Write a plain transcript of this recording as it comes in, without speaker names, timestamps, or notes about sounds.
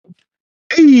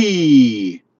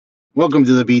Hey, welcome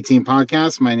to the B Team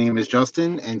Podcast. My name is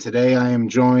Justin, and today I am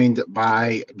joined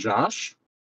by Josh,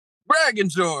 Dragon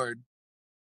Sword.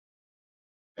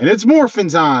 and it's Morphin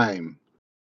time.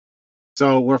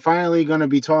 So we're finally going to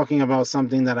be talking about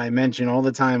something that I mention all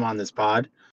the time on this pod,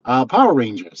 Power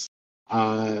Rangers.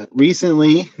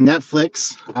 Recently,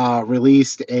 Netflix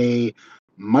released a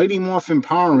Mighty Morphin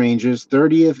Power Rangers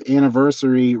 30th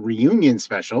anniversary reunion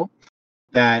special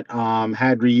that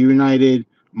had reunited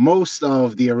most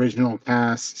of the original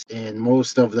cast and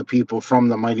most of the people from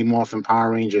the Mighty Morphin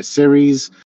Power Rangers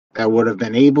series that would have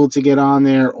been able to get on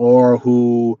there or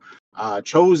who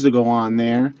chose to go on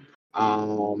there.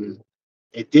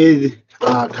 It did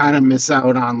kind of miss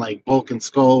out on like Bulk and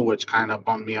Skull, which kind of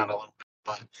bummed me out a little bit,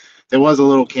 but there was a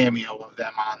little cameo of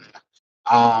them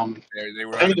on there. They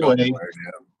were on a Anyway, billboard.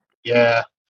 yeah.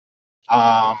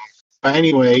 But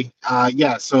anyway,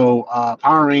 yeah, so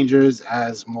Power Rangers,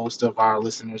 as most of our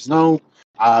listeners know,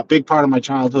 a big part of my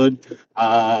childhood.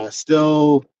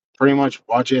 Still pretty much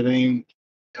watch it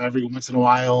every once in a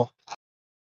while.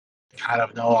 Kind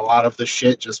of know a lot of the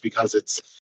shit just because it's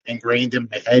ingrained in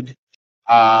my head.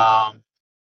 Um,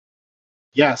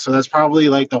 yeah, so that's probably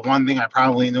like the one thing I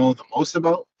probably know the most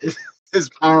about is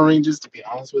Power Rangers, to be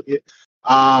honest with you.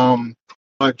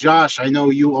 But Josh, I know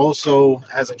you also,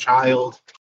 as a child,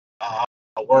 uh,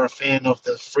 were a fan of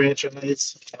the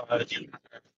franchise. Do you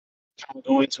kind of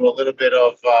go into a little bit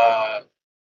of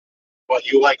what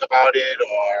you like about it,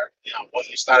 or what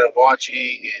you started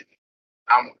watching,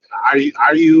 and are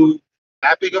you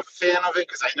that big of a fan of it?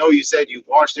 Because I know you said you've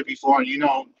watched it before, and you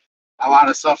know a lot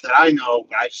of stuff that I know,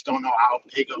 but I just don't know how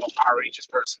big of a Power Rangers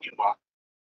person you are.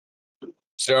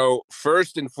 So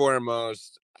first and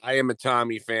foremost, I am a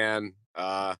Tommy fan.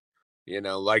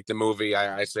 Like the movie,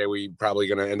 I say we probably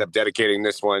going to end up dedicating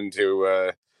this one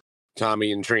to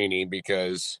Tommy and Trini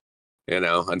because,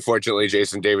 unfortunately,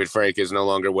 Jason David Frank is no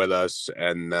longer with us.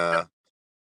 And,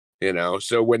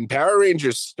 so when Power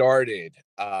Rangers started,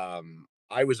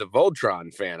 I was a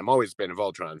Voltron fan. I've always been a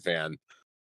Voltron fan.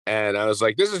 And I was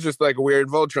like, this is just like a weird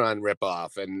Voltron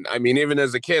ripoff. And I mean, even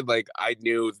as a kid, like I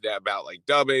knew that about like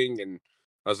dubbing, and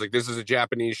I was like, this is a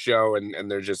Japanese show,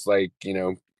 and they're just like,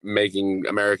 making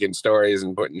American stories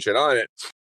and putting shit on it.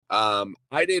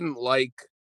 I didn't like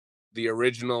the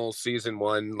original season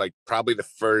one, like probably the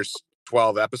first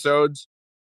 12 episodes.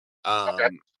 Okay.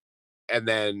 And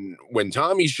then when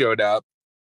Tommy showed up,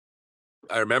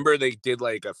 I remember they did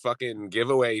like a fucking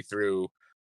giveaway through,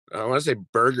 I want to say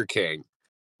Burger King,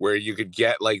 where you could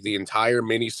get like the entire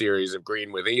miniseries of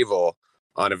Green with Evil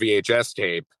on a VHS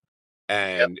tape,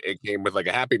 and it came with like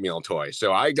a Happy Meal toy.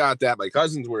 So I got that. My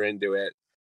cousins were into it,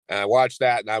 and I watched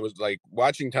that, and I was like,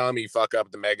 watching Tommy fuck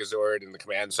up the Megazord in the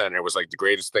command center was like the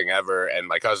greatest thing ever. And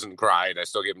my cousin cried. I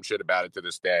still give him shit about it to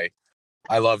this day.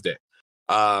 I loved it.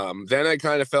 Then I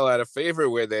kind of fell out of favor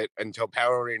with it until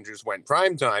Power Rangers went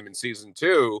primetime in season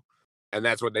 2. And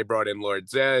that's when they brought in Lord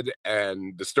Zed,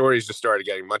 and the stories just started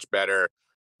getting much better.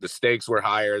 The stakes were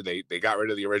higher. They got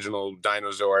rid of the original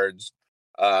dinosaurs.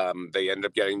 They ended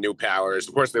up getting new powers.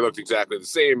 Of course, they looked exactly the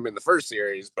same in the first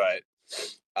series, but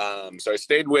so I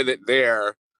stayed with it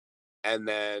there. And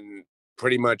then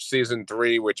pretty much season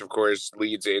 3, which of course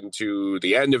leads into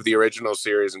the end of the original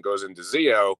series and goes into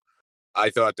Zeo, I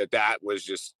thought that was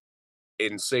just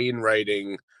insane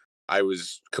writing. I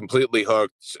was completely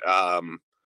hooked. I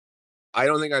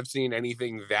don't think I've seen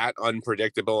anything that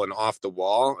unpredictable and off the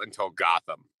wall until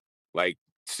Gotham. Like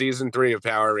season 3 of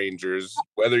Power Rangers,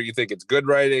 whether you think it's good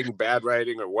writing, bad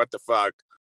writing, or what the fuck,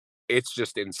 it's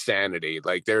just insanity.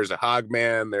 Like there's a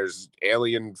Hogman, there's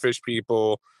alien fish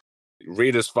people,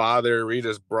 Rita's father,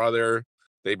 Rita's brother.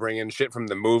 They bring in shit from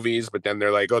the movies, but then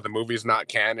they're like, oh, the movie's not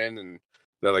canon, and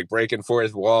they're like breaking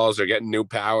fourth walls. They're getting new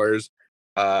powers.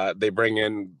 They bring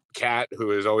in Kat, who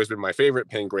has always been my favorite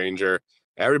Pink Ranger.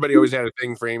 Everybody always had a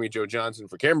thing for Amy Jo Johnson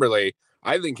for Kimberly.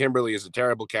 I think Kimberly is a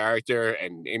terrible character,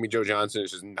 and Amy Jo Johnson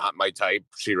is just not my type.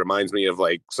 She reminds me of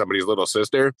like somebody's little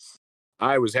sister.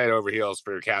 I was head over heels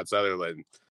for Kat Sutherland.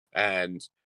 And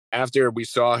after we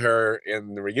saw her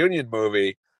in the reunion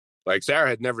movie, like Sarah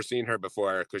had never seen her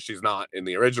before because she's not in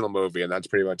the original movie, and that's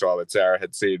pretty much all that Sarah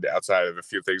had seen outside of a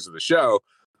few things of the show.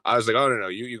 I was like, oh no,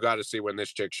 you got to see when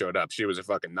this chick showed up. She was a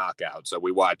fucking knockout. So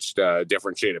we watched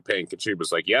Different Shade of Pink, and she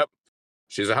was like, yep,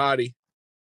 she's a hottie.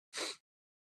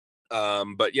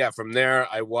 But yeah, from there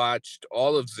I watched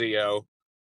all of Zeo,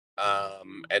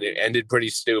 and it ended pretty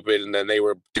stupid. And then they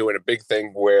were doing a big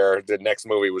thing where the next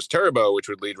movie was Turbo, which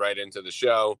would lead right into the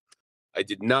show. I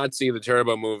did not see the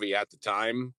Turbo movie at the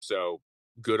time, so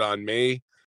good on me.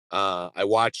 I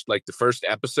watched like the first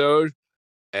episode,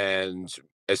 and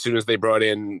as soon as they brought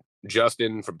in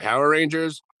Justin from Power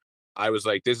Rangers, I was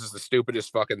like, this is the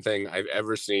stupidest fucking thing I've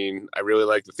ever seen. I really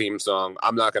like the theme song.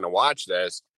 I'm not going to watch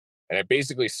this. And I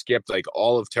basically skipped like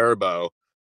all of Turbo.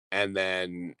 And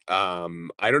then I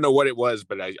don't know what it was,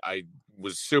 but I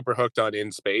was super hooked on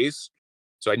In Space.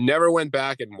 So I never went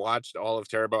back and watched all of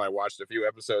Turbo. I watched a few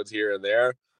episodes here and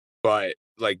there. But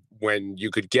like when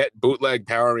you could get bootleg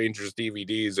Power Rangers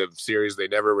DVDs of series they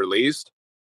never released,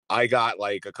 I got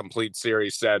like a complete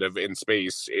series set of In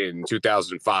Space in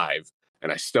 2005,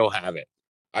 and I still have it.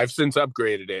 I've since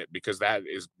upgraded it because that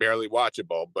is barely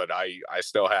watchable, but I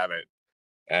still have it.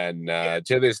 And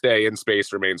to this day, In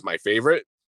Space remains my favorite.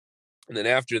 And then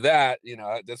after that,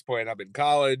 at this point, I'm in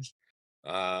college.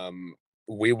 Um,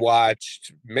 we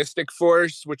watched Mystic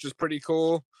Force, which is pretty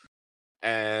cool.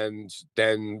 And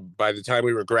then by the time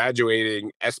we were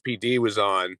graduating, SPD was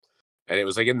on, and it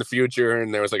was like in the future,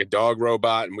 and there was like a dog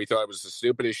robot, and we thought it was the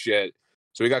stupidest shit.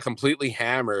 So we got completely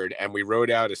hammered, and we wrote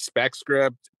out a spec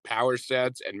script, power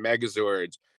sets, and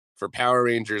Megazords for Power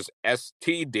Rangers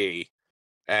STD.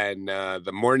 And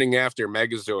the morning after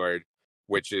Megazord,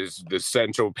 which is the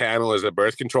central panel, is a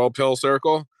birth control pill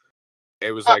circle.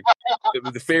 It was like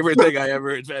the favorite thing I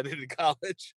ever invented in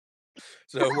college.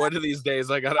 So one of these days,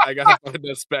 I gotta find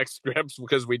the spec scripts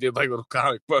because we did like little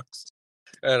comic books,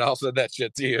 and I'll send that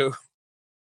shit to you.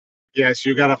 Yes,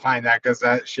 you gotta find that because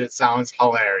that shit sounds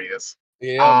hilarious.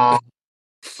 Yep. Um,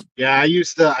 yeah, I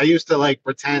used to like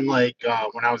pretend like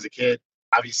when I was a kid.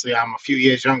 Obviously, I'm a few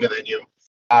years younger than you,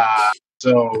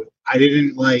 so I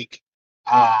didn't like.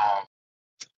 Um,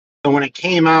 so when it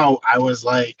came out, I was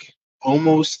like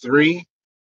almost 3,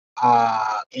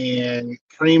 and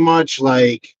pretty much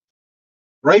like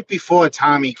right before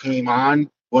Tommy came on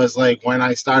was like when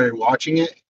I started watching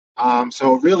it.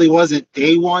 So it really wasn't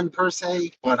day one per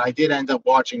se, but I did end up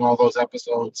watching all those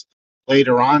episodes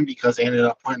later on because they ended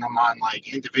up putting them on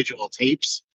like individual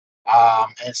tapes.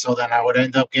 And so then I would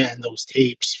end up getting those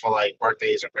tapes for like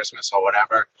birthdays or Christmas or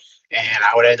whatever. And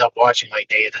I would end up watching like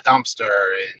Day of the Dumpster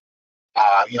and,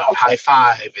 High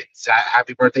Five and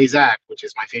Happy Birthday, Zach, which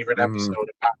is my favorite Mhm. episode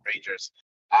of Power Rangers.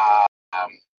 Uh, um,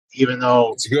 even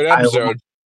though It's a good I episode.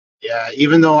 yeah,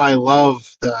 even though I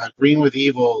love the Green with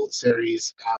Evil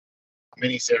series,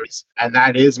 miniseries, and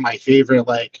that is my favorite,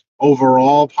 like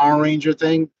overall Power Ranger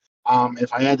thing.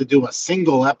 If I had to do a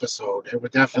single episode, it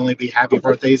would definitely be Happy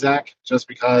Birthday, Zach, just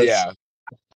because Yeah.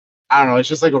 I don't know, it's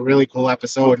just like a really cool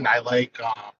episode, and I like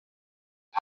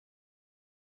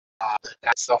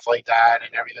that stuff like that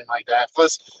and everything like that.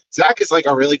 Plus, Zach is like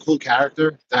a really cool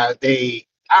character that I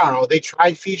don't know, they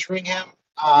tried featuring him,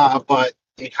 but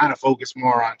they kind of focused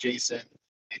more on Jason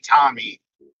and Tommy,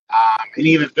 and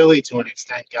even Billy to an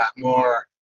extent got more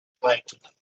like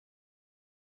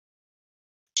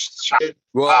shot.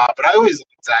 Well, But I always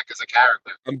liked Zach as a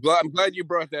character. I'm glad you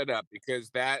brought that up because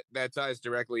that ties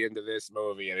directly into this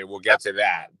movie, and we'll get to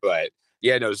that. But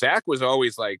yeah, no, Zach was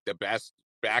always like the best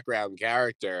background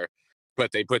character,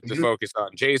 but they put the Mhm. focus on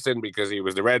Jason because he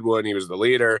was the red one, he was the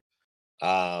leader.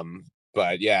 Um,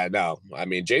 but yeah, no, I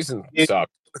mean Jason And,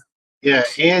 sucked. yeah,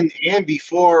 and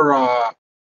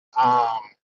um,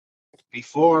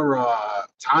 before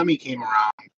Tommy came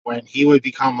around, when he would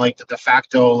become like the de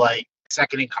facto like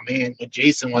second in command when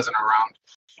Jason wasn't around,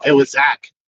 it was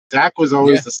Zach. Zach was Yeah,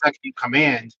 always the second in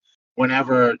command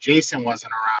whenever Jason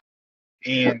wasn't around.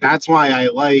 And that's why I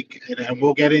like, and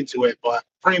we'll get into it, but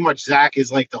pretty much Zach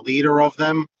is like the leader of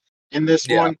them in this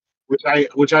yeah, one,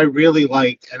 which I really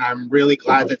liked, and I'm really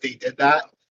glad that they did that,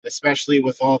 especially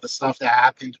with all the stuff that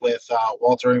happened with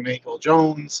Walter Emmanuel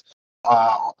Jones,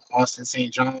 Austin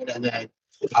St. John, and then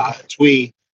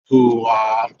Twee, who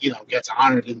gets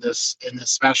honored in this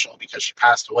special because she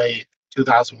passed away in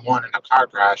 2001 in a car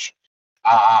crash.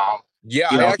 Um, yeah.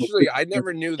 you I know, actually I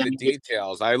never knew the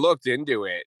details. I looked into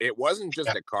it. It wasn't just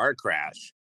a car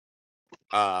crash.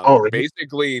 oh, really?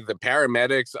 Basically, the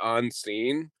paramedics on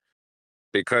scene,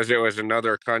 because it was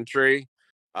another country,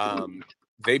 um,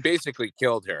 they basically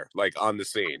killed her, like on the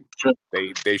scene. Sure.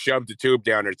 They shoved a tube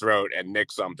down her throat and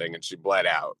nicked something, and she bled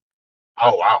out.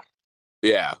 Oh, wow.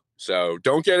 Yeah, so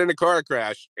don't get in a car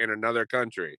crash in another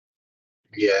country.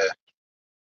 Yeah,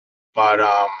 but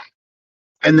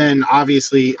and then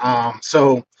obviously, uh,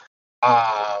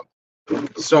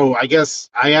 so I guess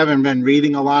I haven't been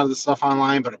reading a lot of the stuff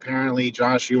online, but apparently,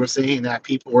 Josh, you were saying that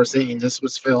people were saying this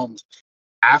was filmed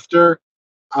after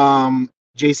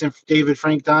Jason David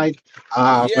Frank died,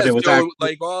 but Yeah, it was so actually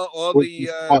like all was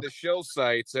before. the shill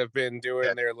sites have been Yeah,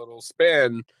 doing their little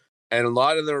spin, and a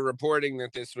lot of them are reporting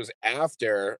that this was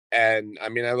after. And I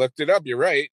mean, I looked it up. You're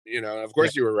right. Of yeah,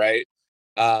 course you were right.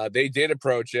 They did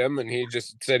approach him, and he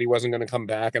just said he wasn't going to come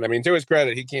back. And I mean, to his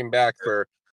credit, he came back for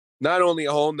not only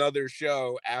a whole nother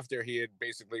show after he had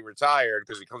basically retired,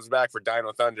 because he comes back for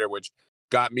Dino Thunder, which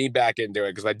got me back into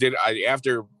it. Because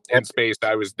after Yep. In Space,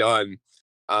 I was done.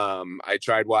 I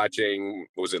tried watching,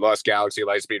 was it Lost Galaxy,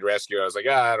 Lightspeed Rescue? I was like,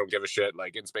 I don't give a shit.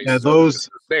 Like, In Space Yeah, is over. There's those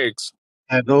no stakes.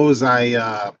 those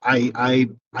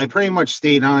I pretty much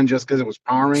stayed on just because it was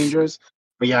Power Rangers.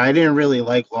 But yeah, I didn't really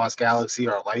like Lost Galaxy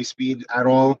or Lightspeed at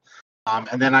all.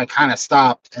 And then I kind of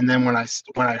stopped. And then when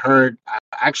I heard,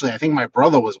 actually, I think my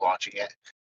brother was watching it,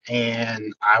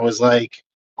 and I was like,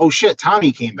 "Oh shit,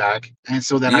 Tommy came back!" And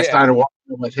so then I Yeah. started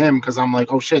watching it with him because I'm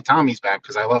like, "Oh shit, Tommy's back!"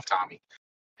 Because I love Tommy.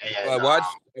 Well, And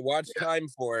I watched Time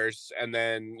Force, and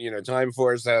then Time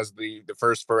Force has the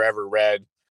first Forever Red,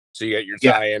 so you get your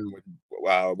yeah, tie-in with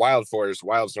Wild Force,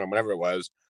 Wildstorm, whatever it was.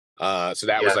 So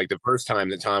that was yeah, like the first time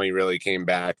that Tommy really came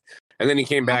back, and then he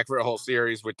came mhm, back for a whole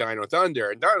series with Dino Thunder,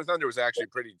 and Dino Thunder was actually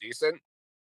pretty decent.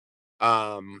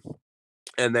 Um,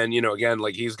 and then again,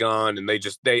 like, he's gone, and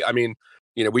I mean,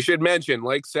 we should mention,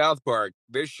 like South Park,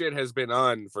 this shit has been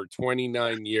on for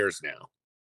 29 years now.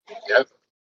 yep,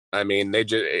 I mean, they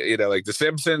just, like The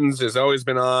Simpsons has always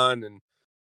been on, and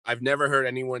I've never heard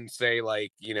anyone say,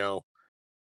 like,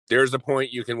 there's a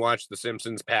point you can watch The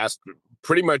Simpsons past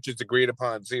pretty much it's agreed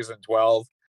upon season 12.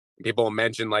 People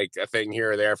mention like a thing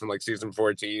here or there from like season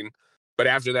 14. But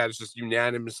after that, it's just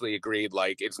unanimously agreed,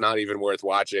 like, it's not even worth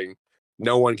watching.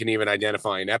 No one can even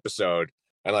identify an episode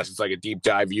unless it's like a deep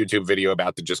dive YouTube video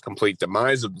about the just complete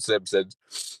demise of The Simpsons.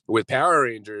 With Power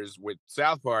Rangers, with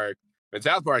South Park, and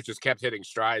South Park just kept hitting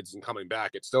strides and coming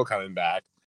back. It's still coming back.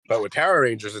 But with Power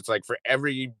Rangers, it's like for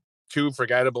every two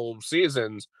forgettable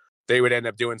seasons, they would end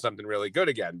up doing something really good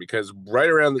again, because right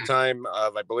around the time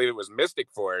of, I believe it was Mystic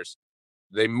Force,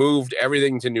 they moved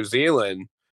everything to New Zealand, yep.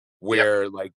 where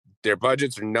like their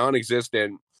budgets are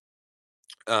non-existent,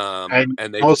 And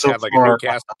and they just also have like a new for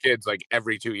cast of kids like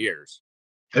every 2 years.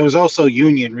 It was also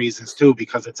union reasons too,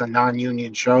 because it's a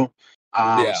non-union show.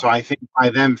 Yeah. So I think by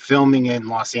them filming in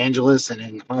Los Angeles and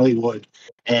in Hollywood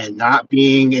and not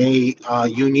being a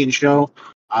union show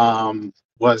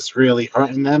was really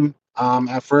hurting them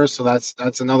at first. So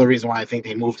that's another reason why I think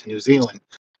they moved to New Zealand,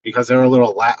 because they're a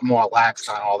little more lax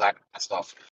on all that kind of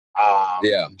stuff.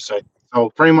 Yeah. So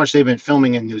pretty much they've been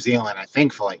filming in New Zealand, I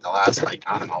think, for like the last, like,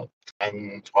 I don't know,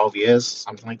 10, 12 years,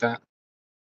 something like that.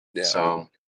 Yeah. So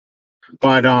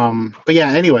but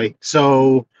yeah, anyway,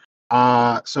 so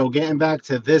getting back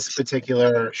to this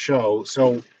particular show.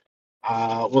 So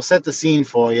we'll set the scene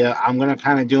for you. I'm gonna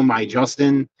kind of do my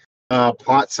Justin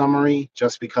plot summary,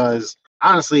 just because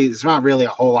honestly it's not really a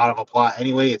whole lot of a plot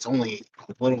anyway. It's only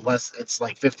a little less, it's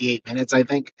like 58 minutes, I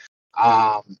think.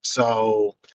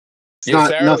 So it's Yeah, not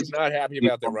Sarah was nothing. not happy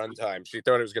about the runtime. She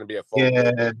thought it was going to be a full movie.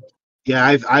 Yeah,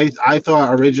 yeah, I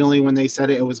thought originally when they said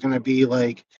it was going to be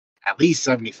like at least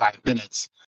 75 minutes,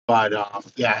 but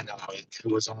yeah, no, it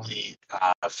was only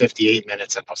 58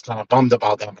 minutes, and I was kind of bummed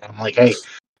about that. But I'm like, hey,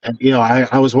 and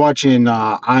I was watching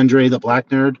Andre the Black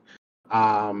Nerd,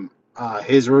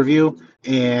 his review,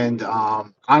 and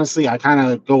honestly, I kind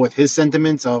of go with his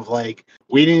sentiments of like,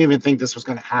 we didn't even think this was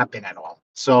going to happen at all.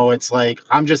 So it's like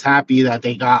I'm just happy that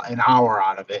they got an hour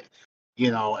out of it,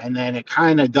 and then it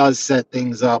kind of does set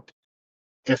things up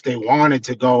if they wanted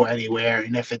to go anywhere,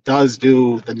 and if it does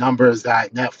do the numbers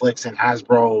that Netflix and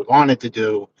Hasbro wanted to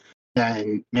do,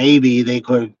 then maybe they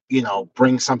could,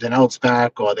 bring something else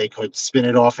back, or they could spin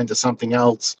it off into something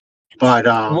else. But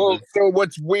Well, so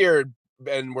what's weird,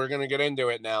 and we're going to get into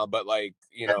it now, but like,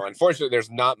 unfortunately,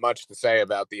 there's not much to say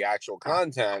about the actual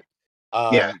content.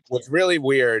 yeah, What's really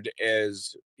weird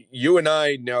is you and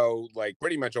I know like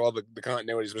pretty much all the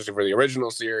continuity, especially for the original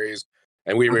series,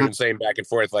 and we were mhm, even saying back and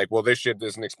forth like, well, this shit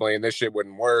doesn't explain, this shit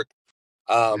wouldn't work.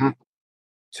 mhm. Um,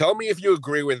 Tell me if you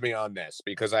agree with me on this,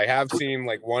 because I have seen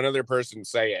like one other person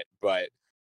say it, but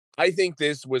I think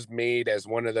this was made as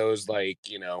one of those, like,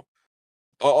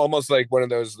 almost like one of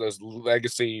those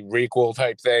legacy requel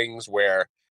type things where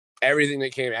everything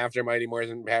that came after Mighty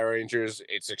Morphin Power Rangers,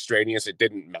 it's extraneous, it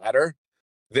didn't matter.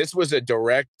 This was a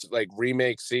direct like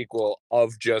remake sequel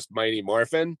of just Mighty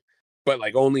Morphin, but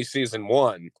like only season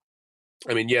one.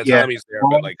 I mean, yeah, Yeah. Tommy's there,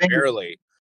 Well, but like barely.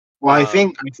 I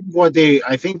think what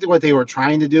they were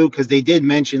trying to do, because they did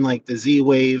mention like the Z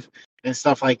Wave and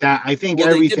stuff like that. I think Well,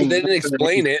 they did, but everything they didn't after in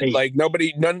explain it. space. Like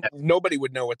nobody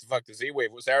would know what the fuck the Z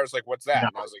Wave was. Sarah's like, "What's You that?" know,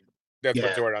 And I was like, "That's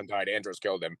when yeah. Zordon died. Andros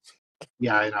killed him."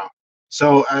 Yeah, I know.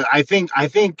 So I think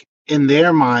in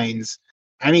their minds,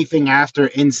 anything after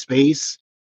in space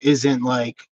isn't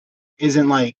like isn't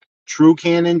like true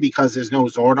canon, because there's no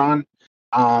Zordon.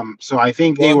 So I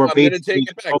think they Well, were I'm gonna take basically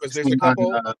it just back because there's a focusing on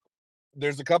couple.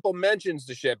 there's a couple mentions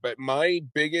to shit, but my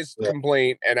biggest Yeah.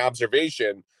 complaint and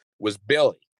observation was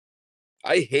Billy.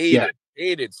 I Yeah.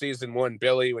 hated season one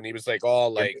Billy when he was like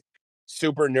all Yeah. like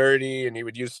super nerdy and he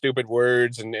would use stupid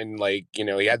words and like, you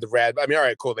know, he had the rad. I mean, all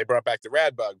right, cool. They brought back the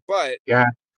rad bug, but Yeah.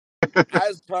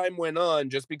 as time went on,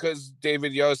 just because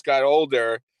David Yost got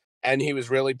older and he was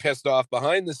really pissed off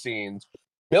behind the scenes,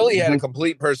 Billy had a Mhm.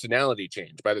 complete personality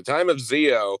change. By the time of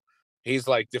Zio, he's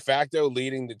like de facto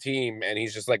leading the team and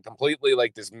he's just like completely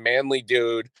like this manly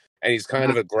dude and he's kind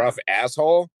Mhm. of a gruff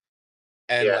asshole.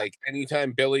 And Yeah. like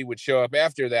anytime Billy would show up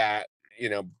after that, you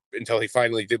know, until he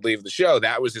finally did leave the show,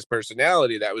 that was his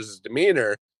personality, that was his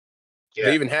demeanor. They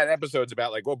Yeah. even had episodes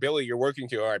about like, well, Billy, you're working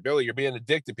too hard. Billy, you're being a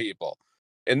dick to people.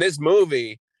 In this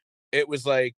movie, it was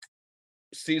like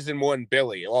season one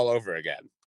Billy all over again.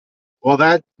 Well,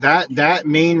 that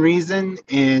main reason,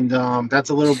 and that's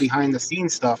a little behind the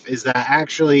scenes stuff, is that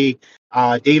actually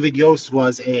David Yost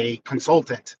was a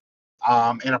consultant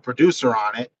and a producer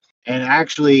on it. And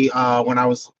actually, when I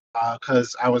was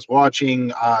because I was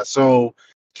watching, so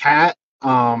Kat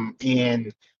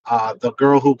and the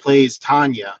girl who plays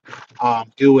Tanya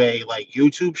do a like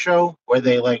YouTube show where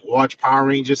they like watch Power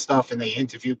Rangers stuff and they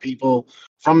interview people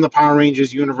from the Power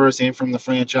Rangers universe and from the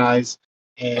franchise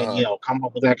and Uh-huh. come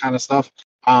up with that kind of stuff.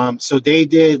 So they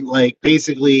did like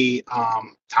basically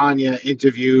Tanya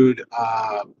interviewed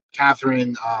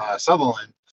Catherine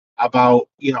Sutherland about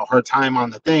her time on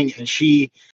the thing, and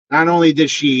she not only did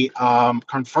she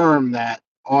confirm that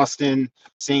Austin,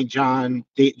 St. John,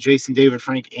 Jason David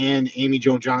Frank, and Amy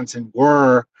Jo Johnson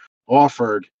were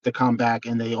offered to come back,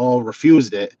 and they all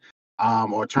refused it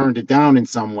or turned it down in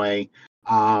some way.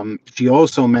 She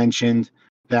also mentioned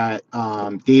that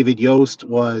David Yost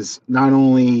was not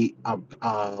only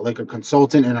like a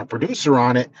consultant and a producer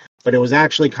on it, but it was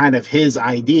actually kind of his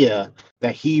idea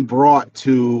that he brought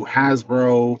to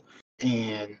Hasbro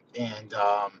and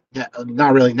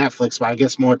not really Netflix, but I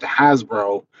guess more to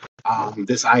Hasbro.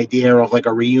 This idea of like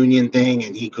a reunion thing,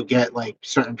 and he could get like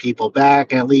certain people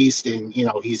back at least, and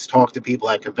he's talked to people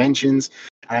at conventions,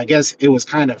 and I guess it was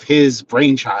kind of his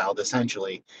brainchild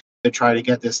essentially to try to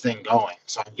get this thing going.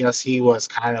 So I guess he was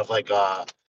kind of like a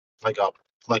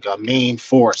like a main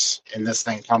force in this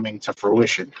thing coming to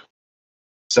fruition.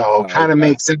 So Oh, okay. kind of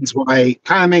makes sense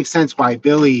why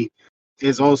Billy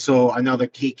is also another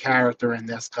key character in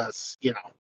this because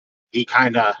he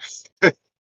kind of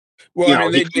Well, I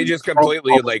mean, he they kind just of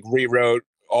completely like rewrote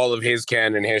all of his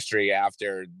canon history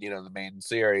after, you know, the main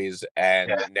series. yeah,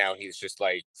 And now he's just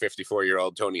like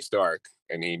 54-year-old Tony Stark.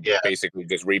 And he yeah, basically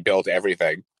just rebuilt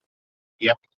everything.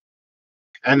 yep.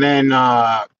 And then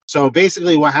so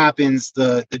basically what happens,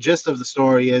 the gist of the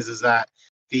story is that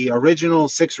the original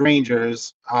six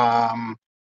Rangers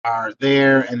are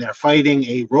there and they're fighting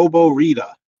a Robo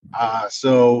Rita.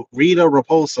 So Rita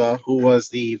Repulsa, who was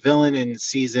the villain in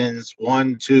seasons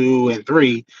 1, 2, and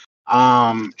 3,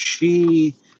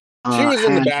 she She was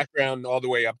in the had background all the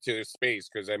way up to space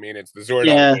because, I mean, it's the Zordon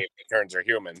yeah, wave that turns her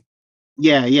human.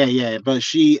 yeah. But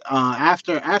she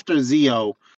after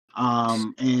Zeo,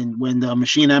 and when the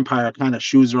Machine Empire kind of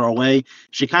shoos her away,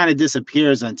 she kind of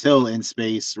disappears until in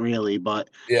space, really.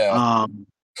 Yeah. Um,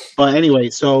 but anyway,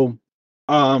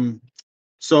 um,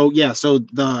 so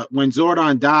the when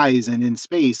Zordon dies and in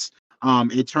space,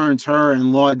 it turns her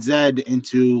and Lord Zed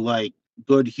into like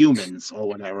good humans or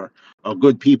whatever, or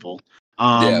good people.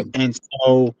 Yeah. And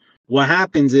so what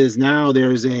happens is now um,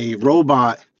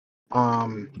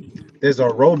 there's a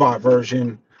robot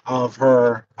version of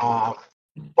her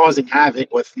causing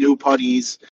havoc with new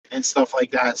putties and stuff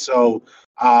like that. So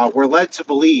we're led to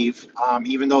believe,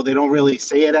 even though they don't really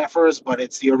say it at first, but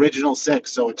it's the original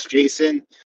six. So it's Jason,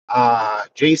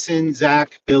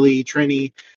 Zach, Billy,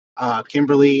 Trini,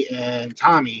 Kimberly, and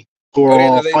Tommy, who are Oh, yeah.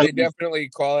 all No, they fighting. definitely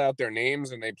call out their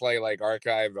names and they play like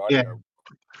archived Yeah, audio.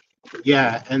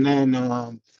 yeah.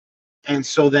 And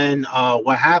so then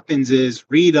what happens is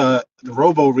Rita, the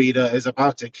Robo Rita, is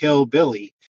about to kill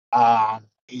Billy.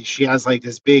 She has like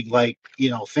this big like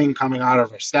thing coming out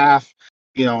of her staff,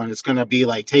 and it's gonna be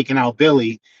like taking out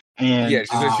Billy. Yeah. And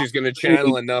She says she's going to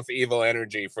channel enough evil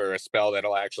energy for a spell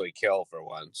that'll actually kill for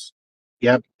once.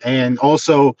 yep. And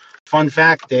also, fun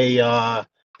fact, they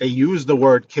use the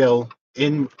word kill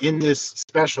in this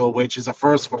special, which is a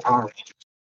first for Power Rangers.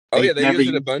 Oh, yeah. They've They never use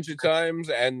it a used bunch of times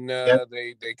and yep.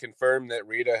 they confirm that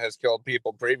Rita has killed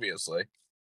people previously.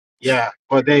 Yeah,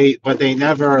 but they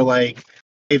never like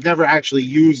they've never actually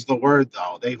used the word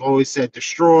though. They've always said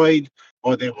destroyed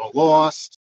or they were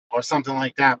lost or something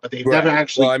like that, but they've never Right. Well,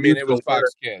 actually I mean, used it the was word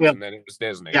Fox Kids kill. and then it was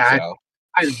Disney. Yeah, So,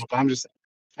 I know, but I'm just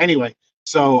anyway.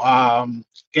 So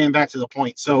getting back to the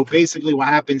point. So basically, what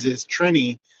happens is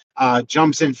Trini.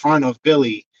 jumps in front of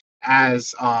Billy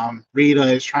as Rita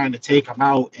is trying to take him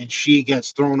out, and she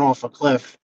gets thrown off a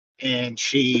cliff and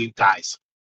she dies.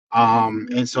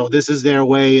 And so this is their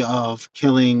way of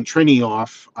killing Trini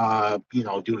off,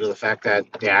 due to the fact that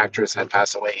the actress had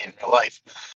passed away in real life.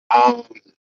 Um,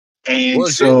 and Well,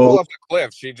 she didn't go so, off the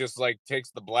cliff. She just like takes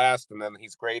the blast, and then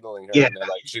he's cradling her, yeah, and they're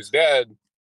like, "She's dead."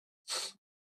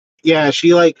 yeah,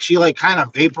 she kind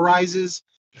of vaporizes,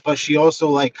 but she also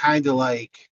like kind of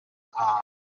like,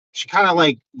 she kind of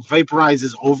like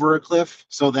vaporizes over a cliff.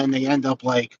 So then they end up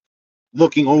like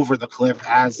looking over the cliff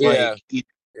as Yeah, like they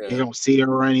yeah. don't see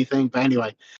her or anything. But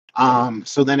anyway,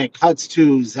 so then it cuts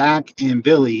to Zach and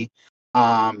Billy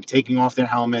taking off their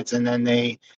helmets, and then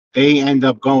they end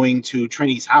up going to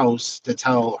Trini's house to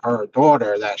tell her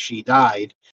daughter that she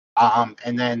died.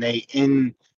 And then they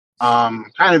kind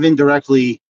of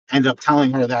indirectly end up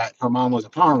telling her that her mom was a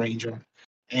Power Ranger.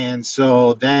 And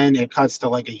so then it cuts to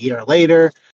like a year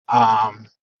later.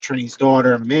 Trini's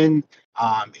daughter, Min,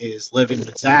 is living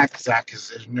with Zach. Zach is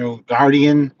his new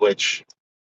guardian, which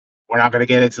we're not going to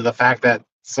get into the fact that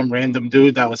some random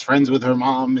dude that was friends with her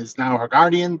mom is now her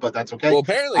guardian, but that's okay. Well,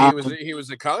 apparently Um, he was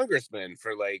a congressman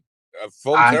for like a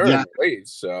full term yeah, at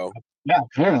least. So yeah,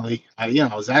 apparently,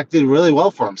 Zach did really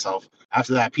well for himself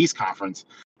after that peace conference,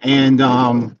 and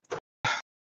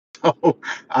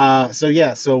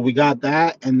so we got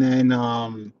that, and then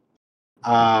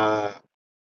uh,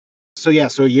 so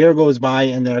a year goes by,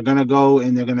 and they're gonna go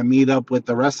and they're gonna meet up with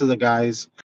the rest of the guys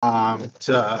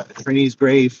to Trini's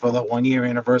grave for the 1 year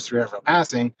anniversary of her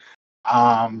passing.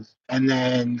 And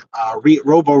then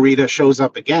Robo Rita shows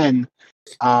up again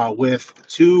with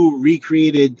two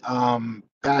recreated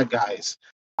bad guys,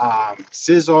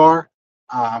 Scizor,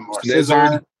 or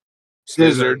Snizzard,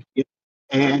 Snizzard,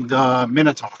 and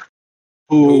Minotaur,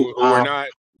 who who were not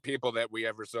people that we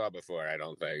ever saw before. I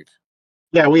don't think.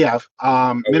 yeah, we have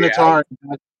Oh, we have. Minotaur.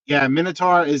 Yeah,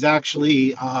 Minotaur is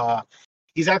actually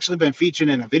he's actually been featured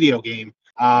in a video game.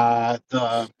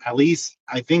 The at least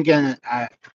I think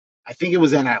it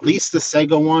was in at least the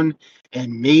Sega one,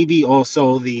 and maybe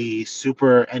also the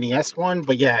Super NES one.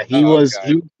 But yeah, Oh, he okay. was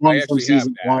I one from actually have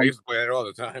season that. I one. used to play that all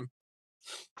the time.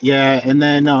 Yeah, and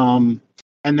then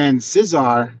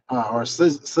Scizor or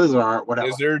Scizor, whatever.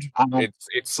 Snizzard. Um,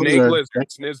 It's snake Slizzard. lizard.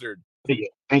 Snizzard.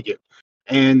 Thank you.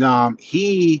 And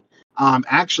he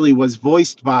actually was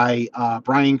voiced by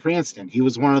Bryan Cranston. He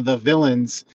was one of the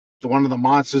villains, one of the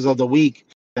monsters of the week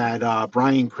that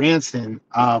Bryan Cranston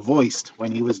voiced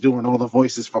when he was doing all the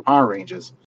voices for Power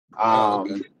Rangers. Oh,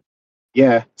 okay.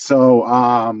 Yeah. So,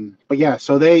 but yeah,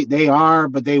 so they are,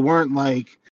 but they weren't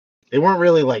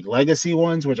really like legacy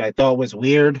ones, which I thought was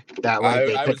weird. That like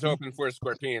they I was picked. hoping for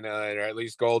Scorpion or at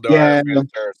least Goldar or Yeah,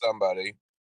 Ventor or somebody.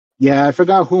 yeah, I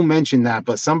forgot who mentioned that,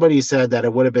 but somebody said that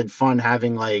it would have been fun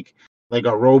having like a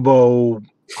Robo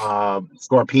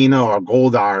Scorpina or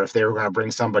Goldar if they were gonna bring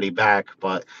somebody back,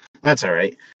 but that's all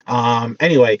right.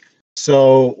 Anyway,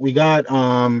 so we got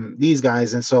these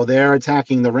guys, and so they're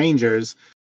attacking the Rangers,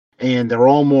 and they're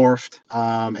all morphed.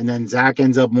 And then Zach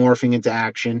ends up morphing into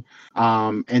action.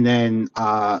 And then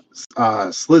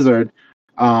Slizzard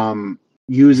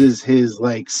uses his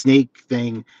like snake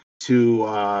thing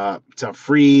to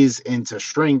freeze and to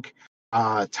shrink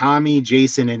Tommy,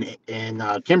 Jason,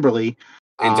 and Kimberly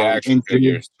Into action into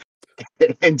figures.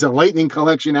 into Lightning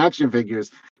Collection action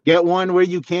figures. Get one where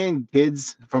you can,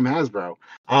 kids, from Hasbro.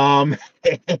 Um,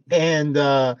 and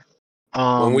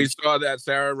When we um, saw that,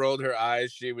 Sarah rolled her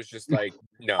eyes. She was just like,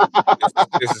 "No,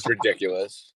 this is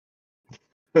ridiculous."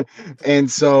 and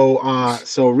so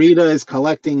Rita is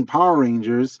collecting Power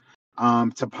Rangers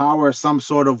to power some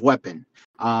sort of weapon.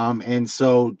 And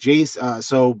so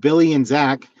Billy and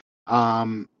Zach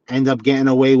end up getting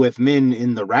away with Min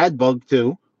in the Rad Bug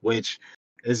too, which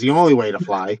is the only way to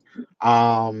fly.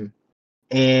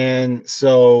 And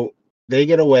so they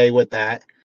get away with that.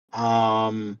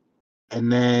 And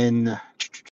then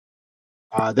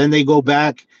they go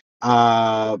back.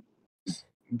 Uh,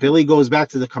 Billy goes back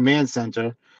to the command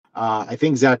center. I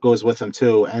think Zach goes with him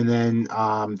too, and then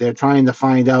they're trying to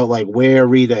find out like where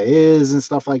Rita is and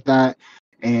stuff like that.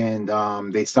 And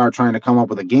they start trying to come up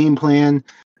with a game plan.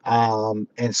 And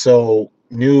so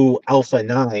new Alpha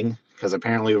 9, because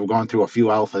apparently we're going through a few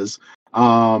alphas,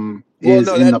 Well, is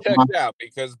no, in that the checks out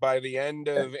because by the end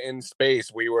of In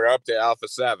Space, we were up to Alpha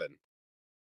 7.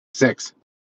 6.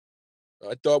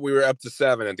 I thought we were up to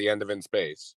 7 at the end of In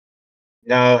Space.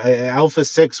 No, Alpha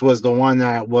 6 was the one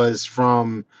that was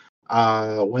from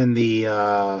when the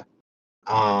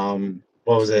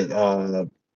what was it?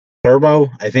 Turbo.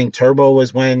 I think Turbo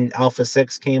was when Alpha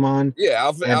 6 came on. Yeah,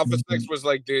 And Alpha 6 was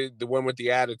like the one with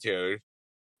the attitude.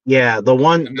 Yeah, the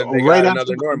one And then they right got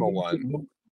after. another normal one.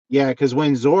 Yeah, because um,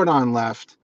 when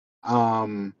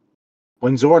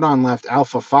Zordon left,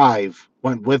 Alpha 5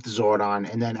 went with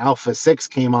Zordon, and then Alpha 6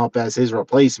 came up as his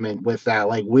replacement with that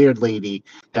like weird lady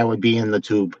that would be in the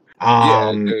tube.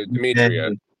 Yeah, Demetria.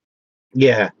 And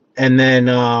yeah, and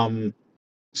then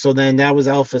so then that was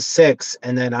Alpha 6,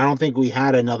 and then I don't think we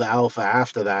had another Alpha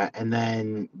after that, and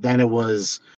then it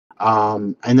was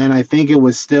and then I think it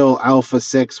was still Alpha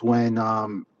 6 when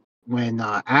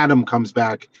Adam comes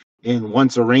back in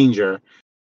Once a Ranger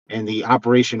and the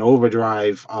Operation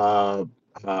Overdrive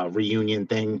reunion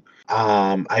thing.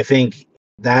 I think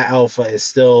that Alpha is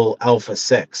still Alpha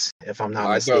 6, if I'm not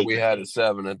I thought we mistaken. had a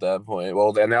 7 at that point.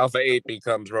 Well, then Alpha 8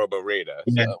 becomes Robo Rita.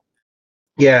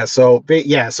 Yeah. So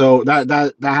So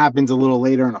that happens a little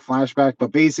later in a flashback.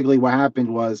 But basically, what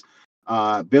happened was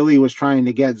Billy was trying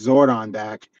to get Zordon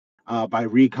back by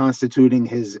reconstituting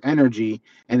his energy,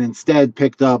 and instead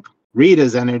picked up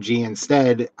Rita's energy.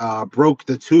 Instead, broke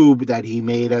the tube that he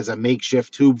made as a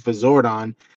makeshift tube for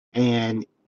Zordon, and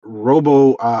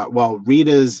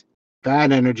Rita's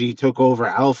bad energy took over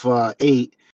Alpha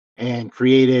 8 and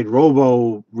created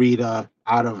Robo Rita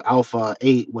out of Alpha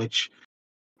 8, which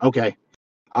okay.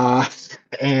 Uh,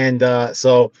 and I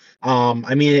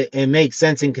mean, it makes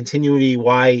sense in continuity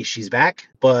why she's back,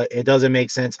 but it doesn't make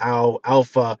sense how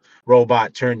Alpha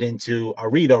robot turned into a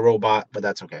Rita robot, but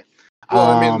that's okay.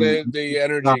 well, I mean, Um, the uh,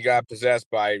 energy got possessed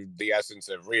by the essence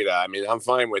of Rita. I mean, I'm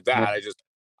fine with that.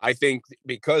 I think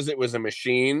because it was a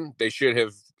machine, they should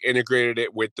have integrated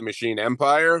it with the machine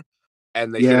empire,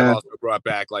 and they should have yeah. also brought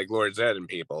back like Lord Zed and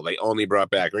people. They only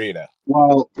brought back Rita.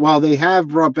 While they have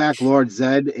brought back Lord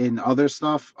Zed in other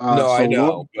stuff, No, I so Lord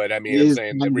know, but I mean, I'm is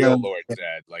saying the kind real of Lord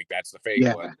Zed, like that's the fake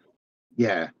yeah, one.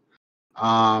 yeah.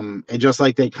 And just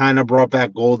like they kind of brought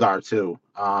back Goldar too,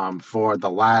 for the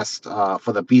last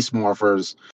for the Beast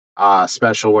Morphers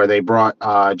special where they brought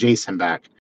Jason back.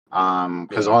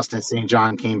 Because Yeah. Austin St.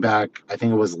 John came back, I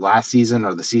think it was last season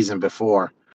or the season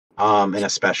before, in a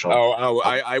special.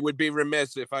 I would be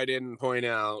remiss if I didn't point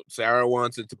out. Sarah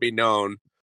wants it to be known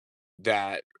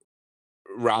that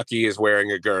Rocky is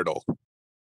wearing a girdle.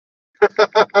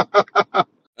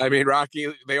 I mean,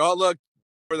 Rocky. They all look,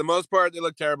 for the most part, they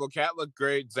look terrible. Cat looked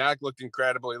great. Zach looked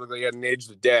incredible. He looked like he hadn't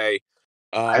aged a day.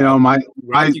 I know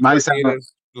Rocky my Sarah,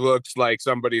 Cardenas looks like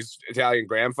somebody's Italian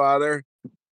grandfather,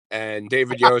 and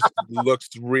David Yost looks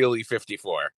really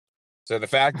 54. So the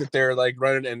fact that they're like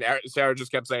running, and Sarah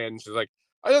just kept saying, she's like,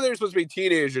 I thought they were supposed to be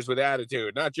teenagers with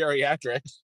attitude, not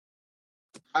geriatrics.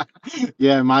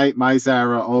 yeah, my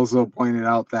Sarah also pointed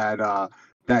out that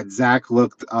Zach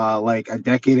looked like a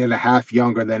decade and a half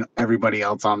younger than everybody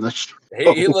else on the show.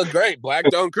 He looked great. Black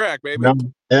don't crack, baby. Yeah,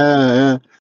 yeah.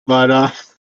 But Except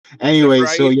for anyway,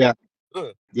 so Aida. yeah,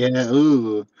 yeah.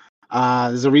 Ooh,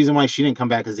 there's a reason why she didn't come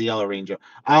back as the Yellow Ranger.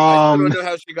 I still don't know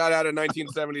how she got out of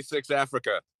 1976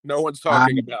 Africa. No one's I,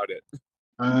 talking about it.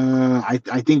 I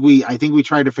think we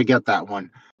tried to forget that one.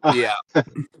 Yeah.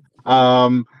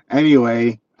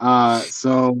 Anyway,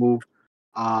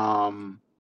 um,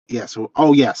 yeah,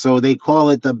 so they call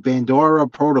it the Bandora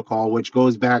Protocol, which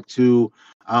goes back to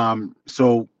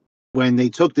so when they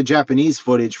took the Japanese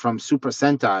footage from Super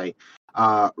Sentai,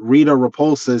 Rita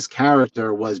Repulsa's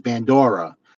character was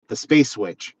Bandora, the space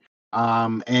witch.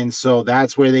 And so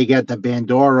that's where they get the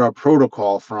Bandora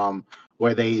Protocol from,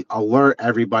 where they alert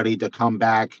everybody to come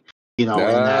back, in that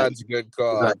That's a good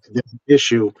call. the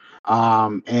issue.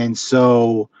 And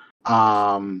so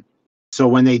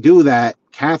when they do that,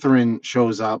 Catherine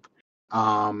shows up,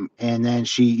 and then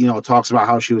she, talks about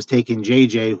how she was taking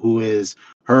JJ, who is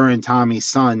her and Tommy's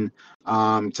son,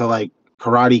 to like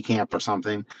karate camp or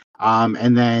something.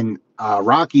 And then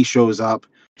Rocky shows up,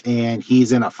 and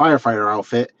he's in a firefighter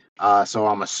outfit. So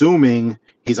I'm assuming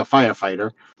he's a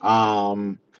firefighter.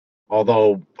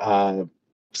 Although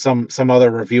some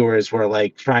other reviewers were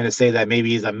like trying to say that maybe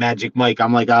he's a Magic Mike.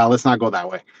 I'm like, let's not go that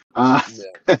way. Yeah.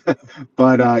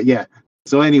 But yeah.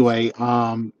 So anyway,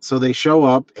 so they show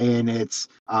up, and it's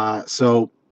so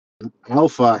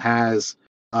Alpha has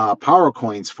power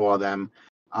coins for them.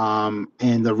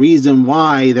 And the reason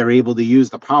why they're able to use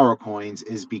the power coins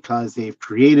is because they've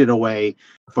created a way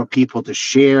for people to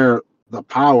share the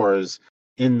powers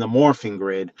in the morphing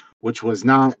grid, which was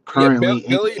not Yeah, currently in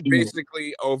Billy canon.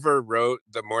 basically overwrote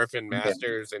the Morphin Yeah.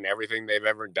 Masters and everything they've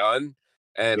ever done.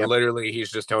 And Yep. literally, he's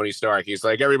just Tony Stark. He's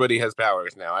like, everybody has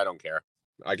powers now. I don't care.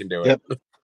 I can do it. Yep.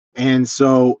 And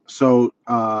so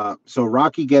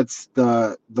Rocky gets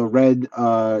the red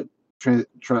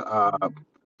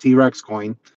T-Rex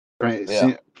coin,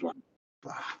 Yeah.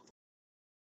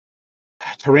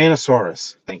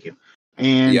 Tyrannosaurus. Thank you.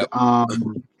 And Yep.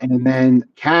 and then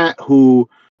Kat, who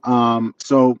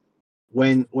so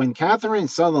when Catherine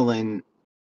Sutherland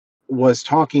was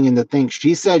talking in the thing,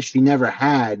 she said she never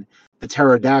had the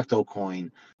pterodactyl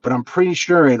coin, but I'm pretty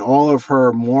sure in all of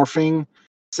her morphing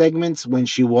segments when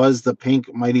she was the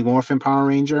pink Mighty Morphin Power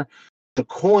Ranger, the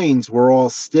coins were all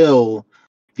still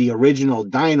the original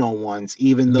Dino ones,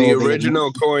 even The though they had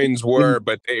original coins moved. were,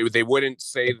 but they wouldn't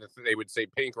say that. They would say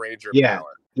Pink Ranger Yeah,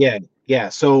 power. yeah.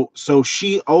 So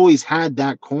she always had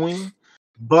that coin,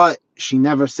 but she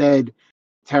never said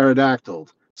pterodactyl.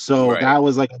 So Right. that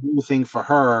was like a new thing for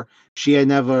her. She had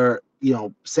never,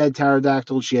 said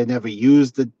pterodactyl. She had never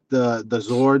used the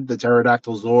Zord, the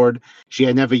pterodactyl Zord. She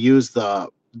had never used the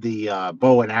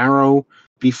bow and arrow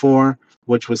before,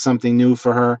 which was something new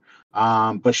for her.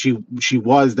 But she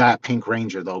was that Pink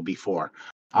Ranger though before.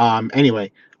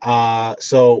 Anyway,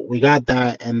 so we got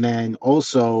that, and then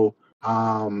also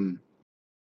um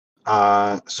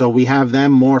so we have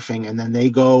them morphing, and then they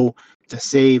go to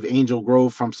save Angel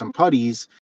Grove from some putties.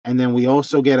 And then we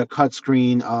also get a cut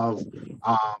screen of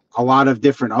a lot of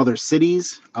different other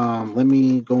cities. Let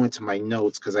me go into my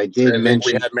notes because I did I think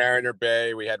we mention. had Mariner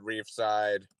Bay, we had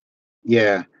Reefside.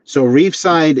 Yeah. So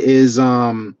Reefside is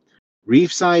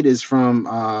from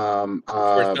It's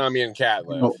where Tommy and Cat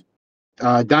live.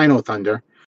 Dino, Dino Thunder.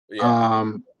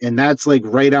 Yeah. And that's like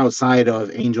right outside of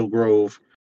Angel Grove.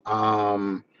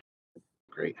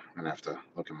 Great. I'm gonna have to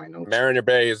look at my notes. Mariner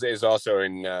Bay is also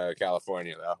in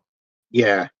California, though.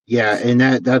 Yeah, and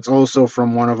that's also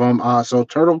from one of them. So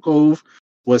Turtle Cove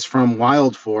was from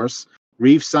Wild Force.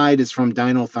 Reefside is from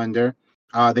Dino Thunder.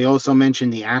 They also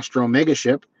mentioned the Astro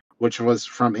Megaship, which was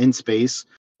from In Space.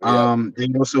 Yep. They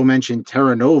also mentioned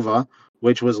Terra Nova,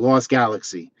 which was Lost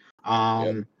Galaxy.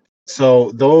 Yep.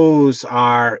 So those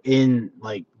are in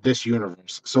like this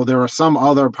universe. So there are some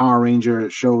other Power Ranger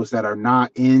shows that are not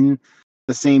in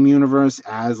the same universe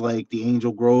as like the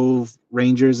Angel Grove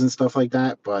Rangers and stuff like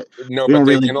that, but No, we but don't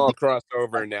they really. can all cross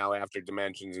over now after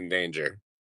Dimensions in Danger.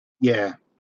 Yeah.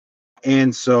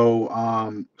 And so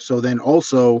then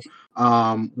also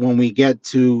when we get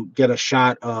a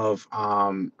shot of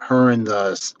her in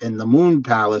the Moon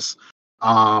Palace,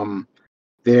 um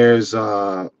there's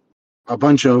a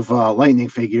bunch of lightning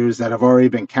figures that have already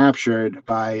been captured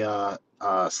by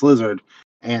Slizzard,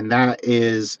 and that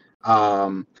is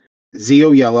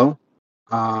Zeo Yellow,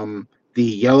 um, the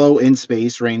Yellow in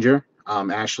Space Ranger,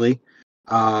 Ashley,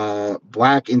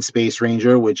 Black in Space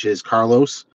Ranger, which is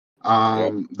Carlos,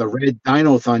 Yep. the Red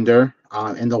Dino Thunder,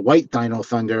 and the White Dino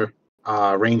Thunder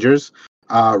Rangers,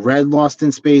 Red Lost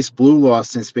in Space, Blue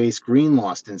Lost in Space, Green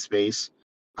Lost in Space,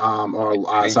 I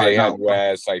or think sorry, they had not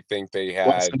Wes. I think they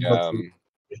West.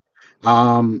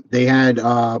 had They had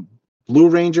Blue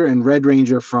Ranger and Red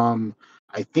Ranger from,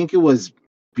 I think it was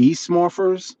Beast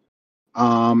Morphers.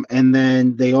 And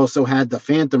then they also had the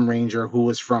Phantom Ranger who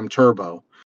was from Turbo.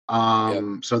 yep.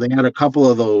 So they had a couple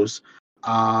of those.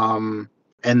 Um,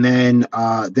 and then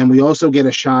we also get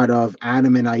a shot of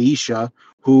Adam and Aisha,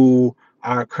 who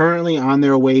are currently on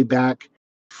their way back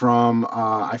from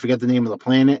I forget the name of the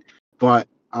planet, but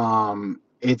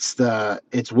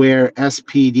it's where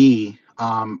SPD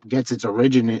gets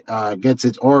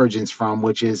its origins from,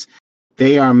 which is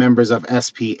they are members of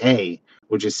SPA,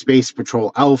 which is Space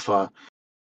Patrol Alpha.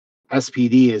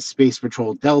 SPD is Space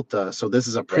Patrol Delta, so this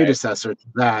is a Right. predecessor to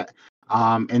that.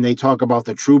 And they talk about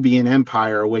the Trubian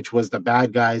Empire, which was the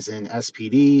bad guys in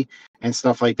SPD and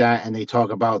stuff like that. And they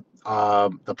talk about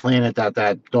the planet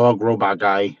that dog robot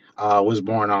guy was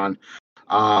born on.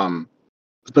 Um,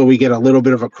 so we get a little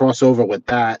bit of a crossover with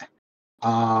that.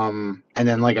 And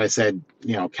then, like I said,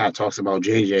 Kat talks about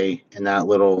JJ in that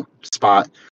little spot.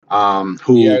 Yeah, I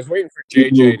Who, was waiting for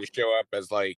JJ who to show up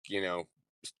as like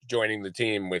joining the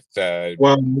team with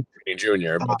well,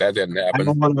 Junior, uh, but that didn't I happen.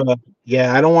 don't want to.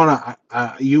 Yeah, I don't want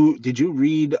to. You did you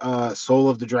read Soul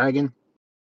of the Dragon?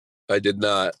 I did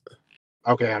not.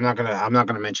 Okay, I'm not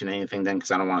gonna mention anything then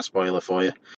because I don't want to spoil it for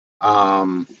you.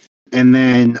 Um, and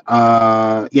then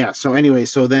yeah. So anyway,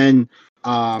 so then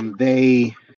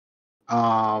they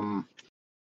um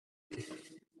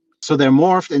so they're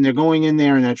morphed and they're going in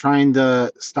there and they're trying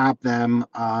to stop them.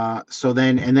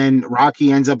 And then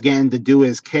Rocky ends up getting to do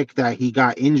his kick that he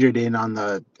got injured in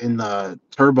the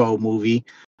Turbo movie.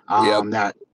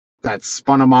 Yep. That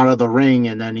spun him out of the ring,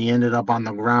 and then he ended up on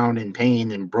the ground in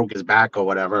pain and broke his back or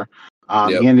whatever.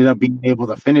 Yep. He ended up being able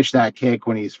to finish that kick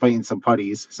when he's fighting some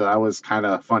putties, so that was kind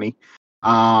of funny.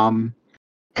 And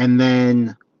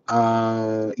then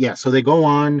yeah, so they go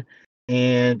on,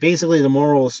 and basically the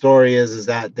moral of the story is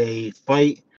that they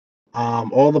fight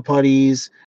all the putties.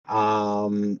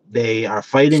 They are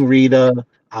fighting Rita.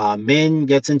 Min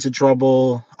gets into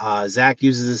trouble. Zach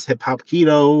uses his hip hop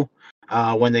keto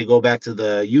when they go back to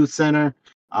the youth center.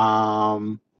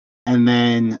 And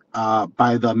then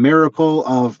by the miracle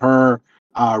of her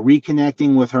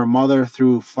reconnecting with her mother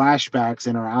through flashbacks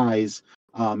in her eyes,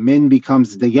 Min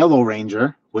becomes the Yellow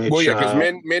Ranger, Well, which yeah, because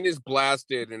Min is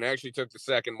blasted and actually took the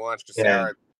second launch because yeah,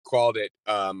 Sarah called it.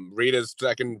 Rita's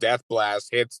second death blast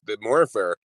hits the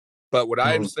morpher. But what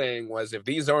I'm mm, saying was, if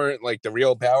these aren't like the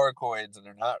real power coins and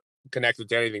they're not connected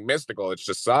to anything mystical, it's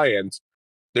just science.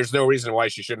 There's no reason why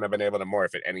she shouldn't have been able to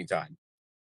morph at any time.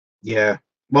 yeah.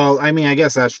 Well, I mean, I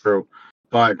guess that's true,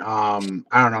 but I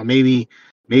don't know. Maybe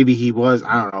he was.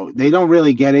 I don't know. They don't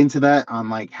really get into that on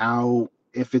like how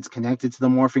if it's connected to the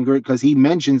morphing grid because he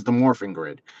mentions the morphing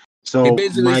grid. He So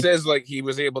basically my says like he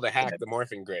was able to hack the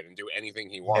morphing grid and do anything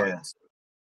he yeah. wants.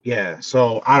 Yeah,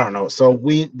 so I don't know. So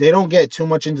they don't get too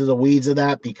much into the weeds of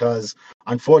that because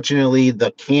unfortunately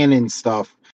the canon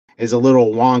stuff is a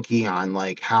little wonky on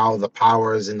like how the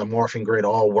powers in the morphing grid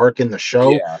all work in the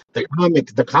show. Yeah,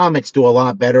 The comics do a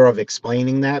lot better of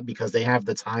explaining that because they have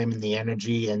the time and the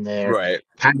energy and they're right.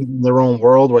 kind of in their own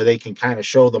world where they can kind of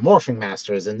show the morphing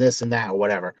masters and this and that or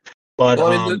whatever. But Well,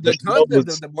 I mean, the the show concept of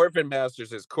was the Morphin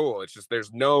Masters is cool. It's just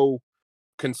there's no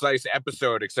concise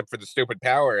episode except for the stupid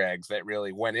power eggs that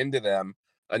really went into them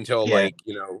until yeah, like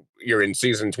you're in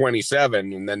season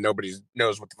 27 and then nobody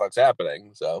knows what the fuck's happening.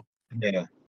 So yeah.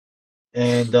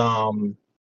 And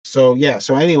so yeah,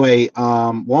 so anyway,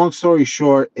 long story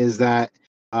short is that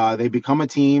they become a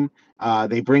team.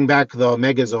 They bring back the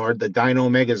Megazord, the Dino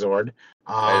Megazord.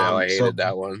 I know I So hated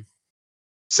that one.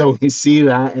 so we see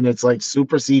that and it's like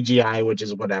super CGI, which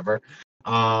is whatever.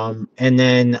 And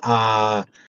then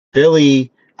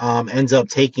Billy ends up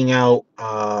taking out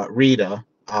Rita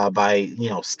by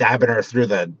stabbing her through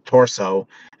the torso.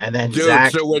 And then Dude,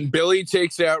 Zach, so when Billy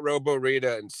takes out Robo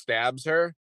Rita and stabs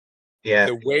her, yeah,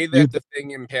 the way you that the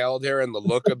thing impaled her and the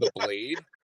look of the blade,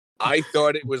 I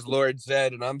thought it was Lord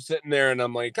Zed, and I'm sitting there and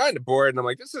I'm like kind of bored, and I'm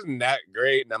like, this isn't that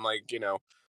great, and I'm like,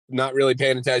 not really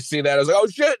paying attention. I see that, I was like, oh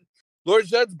shit, Lord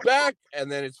Zed's back,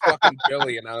 and then it's fucking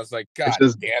Billy, and I was like, it's God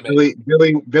just damn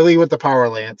it. Billy with the power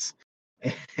lance.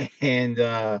 And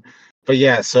but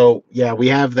yeah, so yeah, we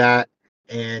have that.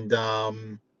 And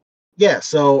yeah,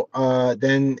 so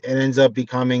then it ends up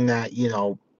becoming that,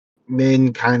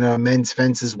 Min kind of mends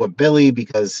fences with Billy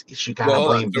because she kind Well, of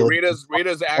hold on. blamed So Billy.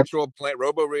 Rita's actual plan,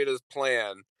 Robo Rita's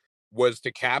plan, was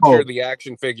to capture Oh, the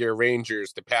action figure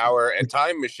Rangers to power a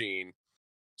time machine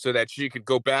so that she could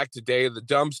go back to Day of the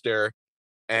Dumpster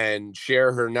and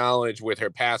share her knowledge with her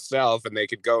past self, and they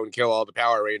could go and kill all the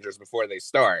Power Rangers before they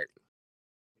start.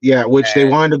 yeah, which they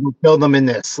And wanted to kill them in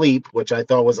their sleep, which I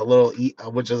thought was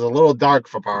which is a little dark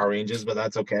for Power Rangers, but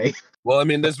that's okay. well, I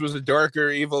mean, this was a darker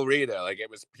evil Rita. Like it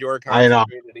was pure I know.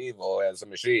 concentrated evil as a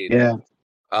machine. Yeah.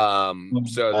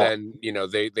 So Uh, then,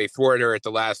 they thwart her at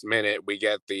the last minute. We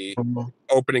get the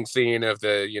opening scene of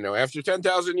the, after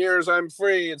 10,000 years, I'm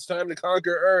free. It's time to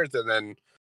conquer Earth. And then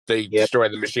they yep. destroy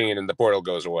the machine and the portal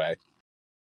goes away.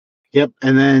 Yep,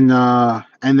 and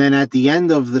then at the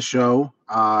end of the show,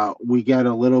 we get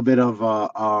a little bit of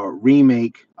a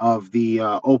remake of the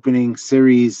opening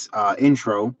series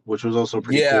intro, which was also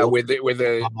pretty Yeah, cool. with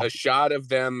a Um, shot of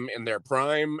them in their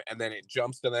prime, and then it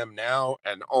jumps to them now.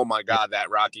 And oh my God, that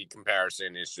Rocky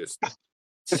comparison is just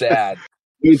sad.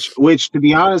 which to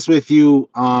be honest with you,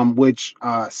 which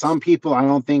some people I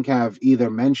don't think have either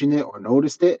mentioned it or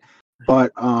noticed it,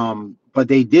 but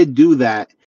they did do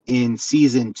that in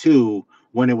season 2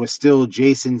 when it was still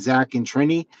Jason, Zach, and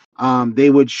Trini.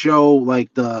 They would show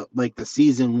like the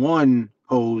season 1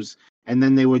 pose, and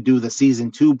then they would do the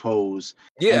season 2 pose,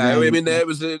 and Yeah, I then mean that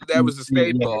was a yeah,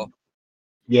 Spadeball.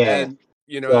 yeah. And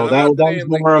So and I'm not that was saying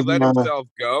like more he of let himself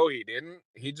go. He didn't.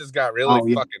 He just got really oh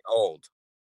yeah. fucking old.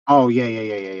 Oh yeah, yeah,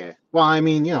 yeah, yeah, yeah. Well, I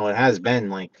mean, it has been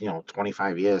like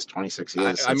 25 years, 26 I,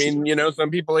 years I since he's. mean, some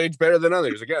people age better than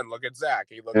others. Again, look at Zach.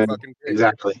 He looked Yeah, fucking great.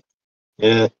 exactly.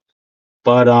 Yeah,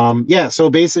 but yeah. So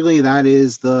basically, that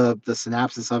is the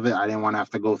synopsis of it. I didn't want to have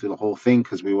to go through the whole thing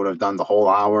because we would have done the whole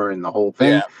hour and the whole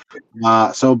thing.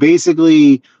 Yeah. So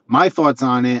basically, my thoughts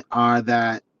on it are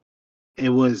that it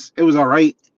was all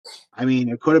right. I mean,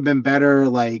 it could have been better,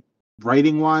 like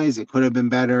writing wise. It could have been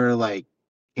better, like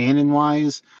canon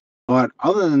wise. But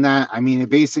other than that, I mean, it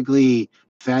basically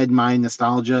fed my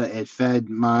nostalgia. It fed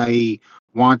my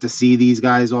want to see these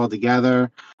guys all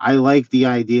together. I like the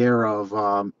idea of,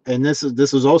 and this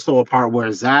was also a part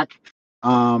where Zach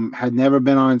had never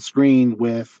been on screen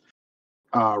with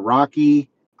Rocky,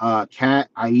 Kat,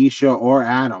 Aisha, or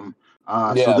Adam.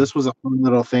 So Yeah. this was a fun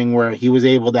little thing where he was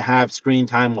able to have screen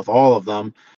time with all of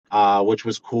them, which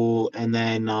was cool. And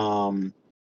then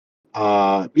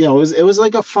it was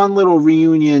like a fun little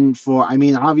reunion for. I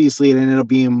mean, obviously, it ended up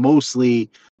being mostly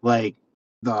like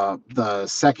the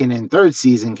second and third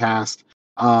season cast.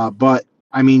 But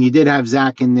I mean, you did have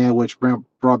Zach in there, which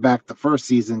brought back the first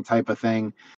season type of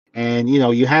thing. And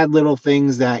you had little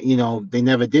things that they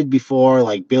never did before.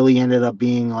 Like Billy ended up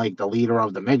being like the leader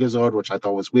of the Megazord, which I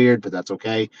thought was weird, but that's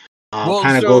okay. Well,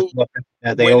 Kind of goes so to the fact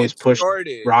that they when always it push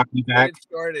started, Rocky back.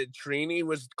 Trini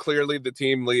was clearly the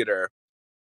team leader,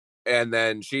 and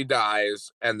then she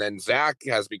dies, and then Zach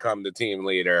has become the team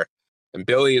leader, and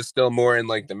Billy is still more in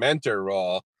like the mentor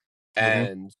role, Hmm.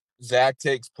 and Zach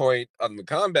takes point on the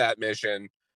combat mission.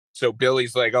 So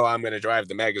Billy's like, "Oh, I'm going to drive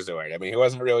the Megazord." I mean, he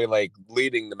wasn't really like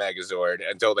leading the Megazord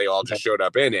until they all just showed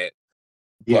up in it,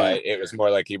 Yeah. but it was more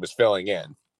like he was filling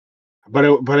in.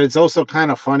 But it's also kind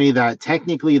of funny that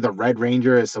technically the Red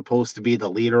Ranger is supposed to be the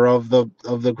leader of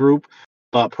the group,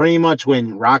 but pretty much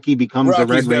when Rocky becomes the Red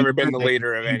Rocky's Ranger, never been the they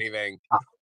leader of anything.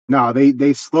 no,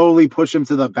 they slowly push him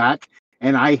to the back,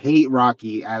 and I hate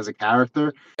Rocky as a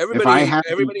character. If I had,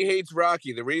 Everybody hates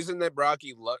Rocky. The reason that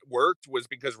Rocky worked was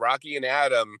because Rocky and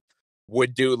Adam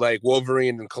would do like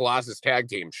Wolverine and Colossus tag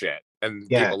team shit, and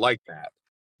yeah, people like that.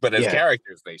 But as yeah,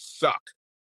 characters, they suck.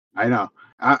 I know.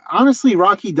 Honestly,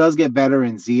 Rocky does get better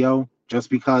in Zeo just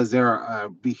because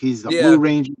he's the Blue Yeah,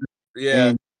 Ranger, yeah,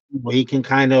 and he can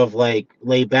kind of like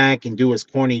lay back and do his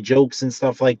corny jokes and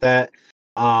stuff like that.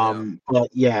 yeah, But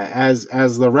yeah, as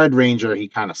the Red Ranger, he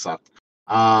kind of sucked.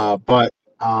 yeah, But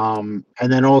and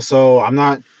then also, I'm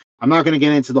not going to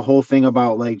get into the whole thing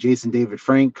about like Jason David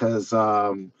Frank because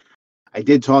I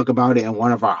did talk about it in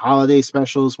one of our holiday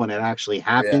specials when it actually yeah,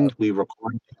 happened. We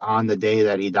recorded on the day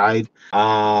that he died.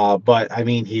 But I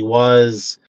mean, he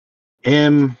was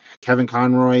him, Kevin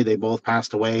Conroy. They both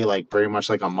passed away like pretty much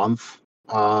like a month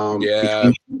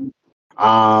yeah, between.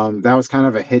 That was kind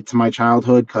of a hit to my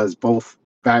childhood because both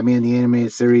Batman the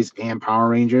Animated Series and Power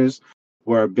Rangers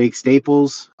were big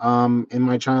staples in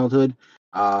my childhood.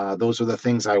 Those were the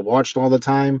things I watched all the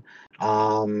time.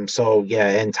 So yeah,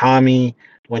 and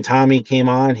when Tommy came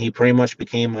on, he pretty much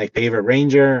became my favorite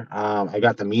Ranger. I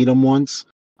got to meet him once.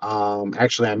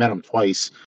 Actually, I met him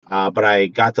twice. But I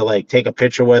got to like take a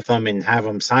picture with him and have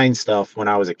him sign stuff when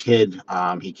I was a kid.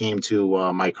 He came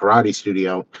to my karate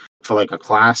studio for like a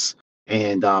class,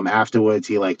 and afterwards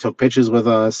he like took pictures with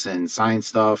us and signed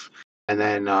stuff. And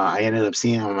then I ended up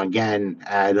seeing him again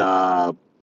at uh,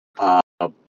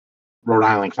 Rhode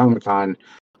Island Comic Con.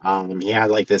 He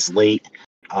had like this late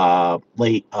panel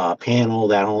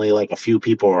that only like a few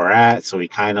people were at, so he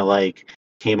kind of like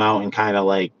came out and kind of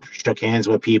like shook hands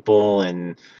with people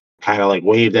and kind of like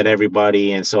waved at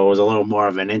everybody, and so it was a little more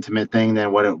of an intimate thing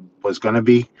than what it was going to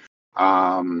be.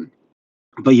 Um,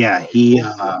 but yeah, that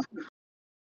was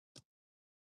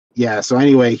cool. so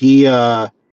anyway, he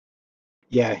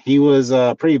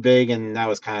was pretty big, and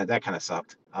that kind of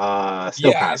sucked.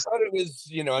 Still Yeah, kind I of sucked. thought it was,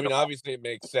 I mean, obviously it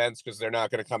makes sense because they're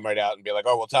not going to come right out and be like,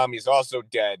 oh, well, Tommy's also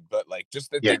dead. But like,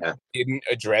 just that they Yeah, didn't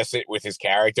address it with his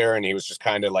character and he was just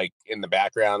kind of like in the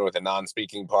background with a non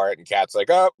speaking part. And Kat's like,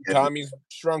 oh, yeah, Tommy's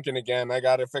shrunken again. I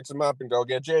got to fix him up and go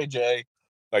get JJ.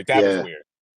 Like, that was yeah. weird.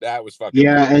 That was fucking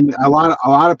Yeah, weird. and a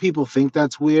lot of people think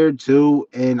that's weird too,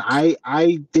 and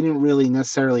I didn't really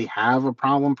necessarily have a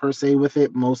problem per se with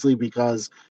it, mostly because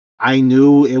I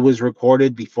knew it was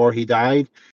recorded before he died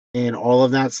and all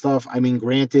of that stuff. I mean,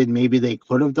 granted, maybe they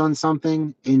could have done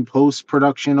something in post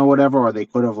production or whatever, or they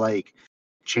could have like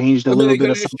changed a I mean, little they bit could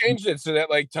of have just something. changed it so that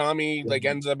like Tommy like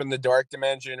ends up in the dark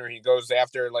dimension or he goes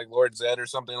after like Lord Zed or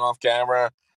something off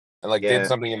camera and like did Yeah,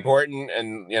 something important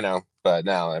and but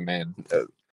now I mean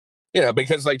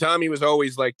because like Tommy was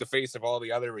always like the face of all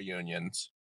the other reunions.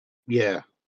 yeah.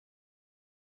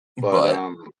 But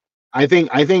But I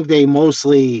think they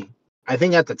mostly. I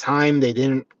think at the time they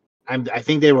didn't. I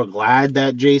think they were glad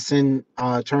that Jason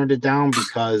turned it down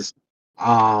because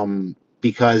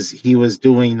he was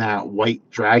doing that White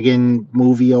Dragon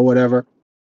movie or whatever,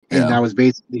 and yeah, that was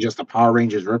basically just a Power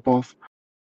Rangers ripoff.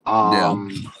 yeah.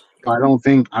 So I don't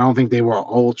think they were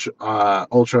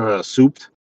ultra souped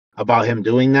about him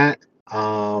doing that.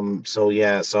 So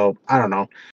yeah, so I don't know.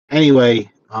 Anyway,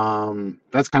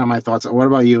 that's kind of my thoughts. What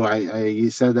about you? You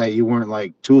said that you weren't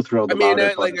like too thrilled I mean, about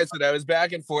it, but like I said, I was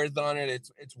back and forth on it.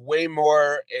 It's way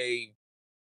more a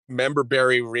member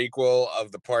berry requel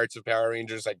of the parts of Power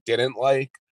Rangers I didn't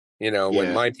like. When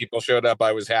yeah, my people showed up,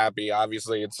 I was happy.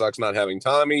 Obviously, it sucks not having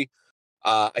Tommy.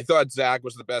 I thought Zach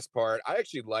was the best part. I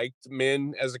actually liked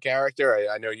Min as a character.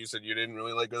 I know you said you didn't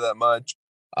really like her that much.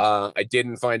 I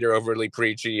didn't find her overly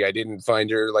preachy. I didn't find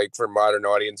her like for modern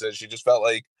audiences. She just felt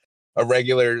like a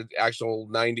regular, actual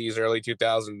 '90s, early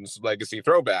 2000s legacy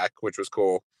throwback, which was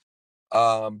cool.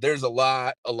 There's a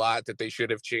lot that they should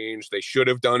have changed. They should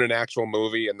have done an actual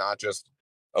movie and not just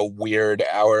a weird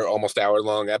almost hour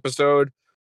long episode.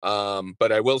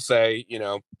 But I will say,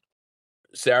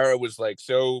 Sarah was like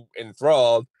so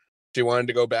enthralled. She wanted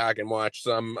to go back and watch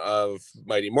some of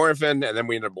Mighty Morphin, and then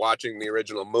we ended up watching the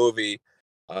original movie.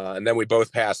 And then we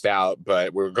both passed out,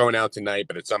 but we're going out tonight.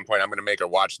 But at some point, I'm going to make her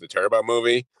watch the Turbo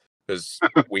movie because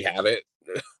we have it.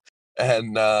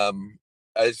 And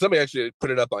somebody actually put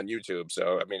it up on YouTube.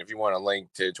 So, I mean, if you want a link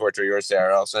to Torture Your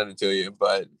Sarah, I'll send it to you.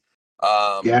 But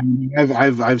Yeah,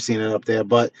 I've seen it up there,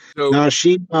 but so no,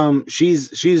 she's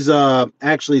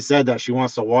actually said that she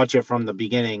wants to watch it from the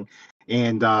beginning,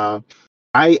 and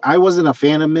I wasn't a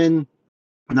fan of Min,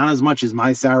 not as much as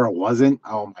my Sarah wasn't.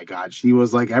 Oh my God, she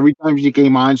was like every time she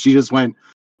came on, she just went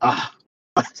ah,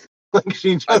 like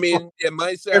she just. I mean, yeah,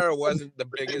 my Sarah wasn't the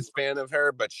biggest fan of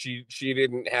her, but she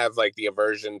didn't have like the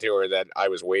aversion to her that I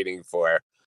was waiting for.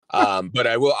 But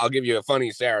I'll give you a funny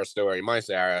Sarah story. My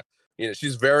Sarah,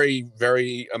 she's very,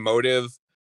 very emotive,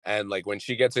 and like when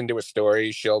she gets into a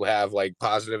story, she'll have like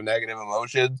positive, negative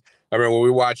emotions. I remember when we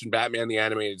were watching Batman the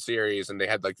animated series, and they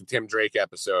had like the Tim Drake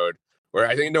episode where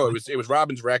I think no, it was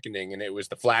Robin's Reckoning, and it was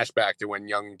the flashback to when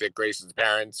young Dick Grayson's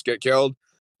parents get killed.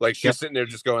 Like Yep. she's sitting there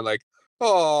just going like,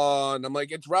 oh, and I'm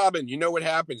like, it's Robin. You know what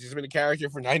happens. He's been a character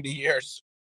for 90 years.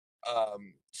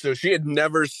 So she had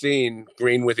never seen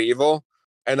Green with Evil.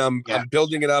 And I'm Yeah.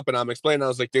 building it up and I'm explaining. I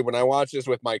was like, dude, when I watched this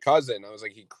with my cousin, I was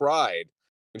like, he cried.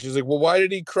 And she's like, well, why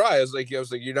did he cry? I was like,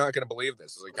 you're not gonna believe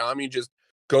this. I was like, Tommy just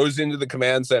goes into the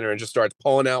command center and just starts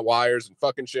pulling out wires and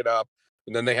fucking shit up.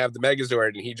 And then they have the Megazord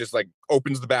and he just like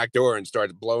opens the back door and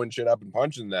starts blowing shit up and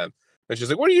punching them. And she's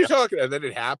like, what are you talking about? And then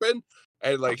it happened.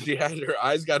 And like she had her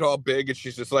eyes got all big and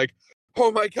she's just like,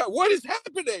 oh my God, what is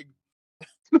happening?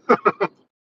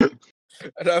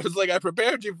 And I was like, I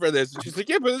prepared you for this. And she's like,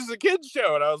 yeah, but this is a kid's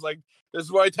show. And I was like, this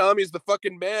is why Tommy's the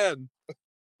fucking man.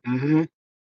 Mm-hmm.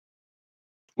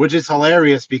 Which is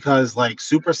hilarious because like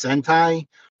Super Sentai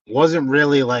wasn't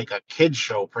really like a kid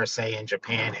show per se in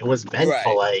Japan. It was meant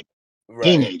for like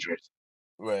teenagers.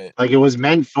 Right. Like it was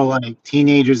meant for like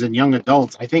teenagers and young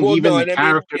adults. I think Well, even no, the and I mean,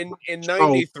 character in show,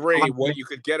 '93, what you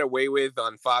could get away with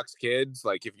on Fox Kids,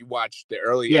 like if you watched the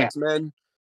early yeah. X-Men,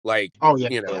 like Oh yeah,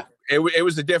 yeah. it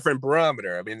was a different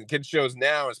barometer. I mean, the kids shows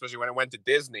now, especially when it went to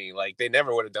Disney, like they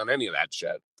never would have done any of that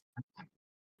shit.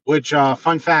 Which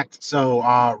fun fact, so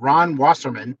Ron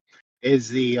Wasserman is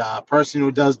the person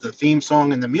who does the theme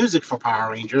song and the music for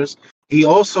Power Rangers. He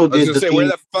also I was did gonna the say, theme. where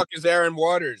the fuck is Aaron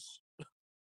Waters?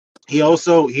 He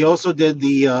also did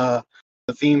the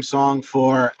theme song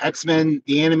for X-Men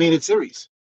the animated series,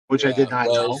 which I Yeah, did not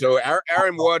well, know. so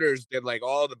Aaron Waters did like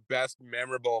all the best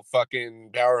memorable fucking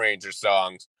Power Ranger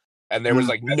songs, and there was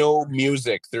like no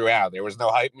music throughout. There was no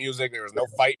hype music. There was no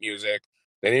fight music.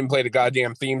 They didn't play the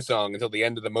goddamn theme song until the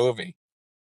end of the movie.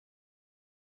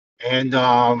 And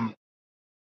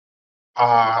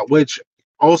which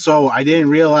also I didn't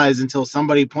realize until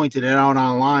somebody pointed it out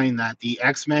online that the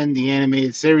X-Men the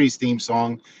animated series theme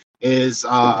song is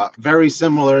very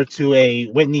similar to a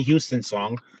Whitney Houston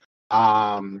song.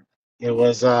 It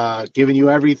was Giving You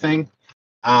Everything.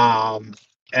 And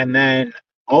then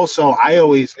also I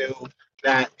always knew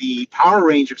that the Power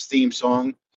Rangers theme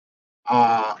song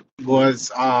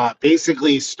was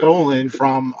basically stolen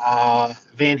from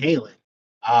Van Halen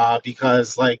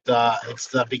because like it's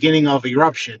the beginning of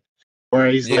Eruption where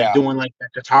he's like Yeah, doing like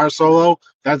that guitar solo.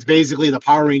 That's basically the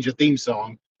Power Ranger theme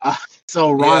song.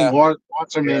 So Ron yeah,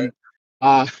 Wasserman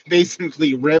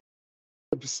basically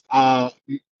rips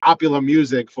popular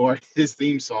music for his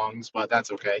theme songs, but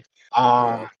that's okay.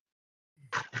 yeah.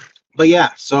 But yeah,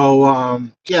 so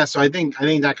I think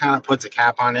that kind of puts a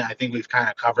cap on it. I think we've kind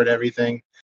of covered everything.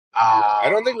 I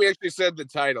don't think we actually said the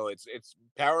title. It's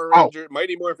Power Oh, Ranger,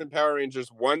 Mighty Morphin Power Rangers,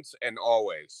 Once and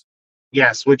Always.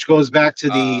 yes, which goes back to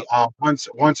Uh, the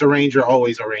once a ranger,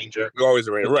 always a ranger. Always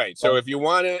a ranger, right? So if you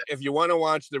want to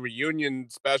watch the reunion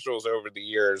specials over the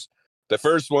years, the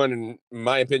first one, in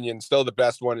my opinion, still the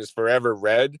best one, is Forever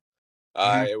Red.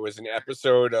 Mhm. It was an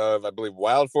episode of, I believe,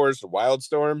 Wild Force or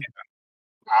Wildstorm,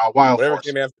 Wild whatever Force.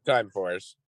 came after Time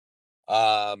Force.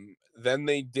 Then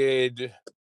they did,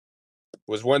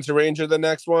 was Once a Ranger the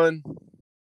next one?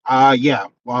 Yeah,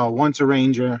 well, once a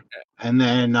ranger, and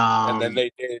then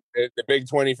They did the big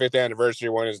 25th anniversary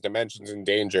one is Dimensions in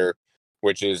Danger,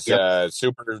 which is yep,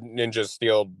 Super Ninja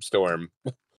Steel Storm.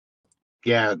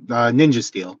 yeah, Ninja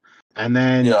Steel, and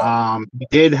then Yeah. they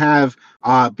did have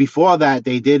before that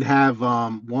they did have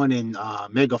one in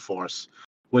Mega Force,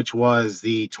 which was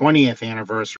the 20th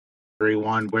anniversary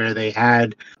one where they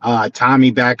had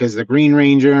Tommy back as the Green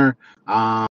Ranger.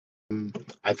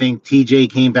 I think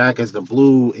TJ came back as the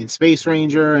blue in Space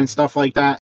Ranger and stuff like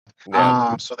that.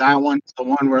 Yeah. So that one's the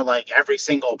one where like every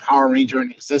single Power Ranger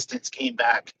in existence came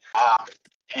back.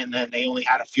 And then they only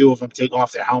had a few of them take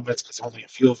off their helmets because only a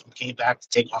few of them came back to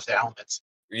take off their helmets.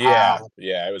 Yeah.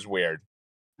 Yeah. It was weird.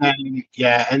 And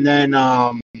yeah, and then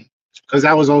because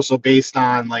that was also based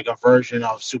on like a version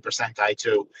of Super Sentai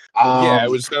too. Yeah. It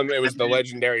was the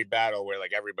legendary battle where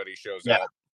like everybody shows Yeah. up.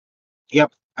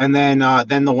 Yep. And then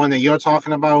the one that you're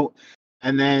talking about,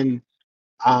 and then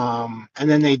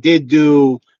they did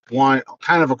do one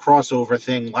kind of a crossover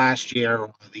thing last year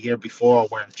or the year before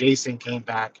where Jason came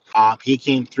back. He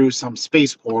came through some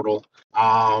space portal.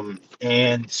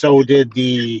 And so did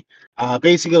the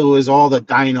basically it was all the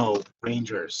Dino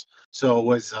Rangers. So it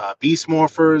was Beast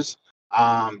Morphers,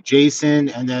 Jason,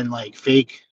 and then like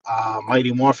fake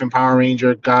Mighty Morphin Power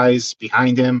Ranger guys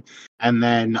behind him, and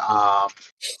then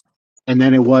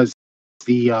it was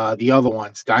the other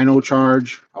ones, Dino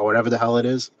Charge or whatever the hell it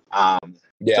is.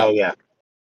 Yeah. So yeah.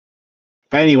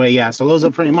 But anyway, yeah. So those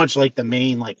are pretty much like the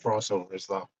main like crossovers,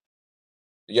 though.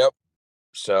 Yep.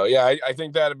 So yeah, I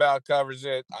think that about covers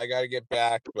it. I got to get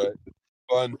back, but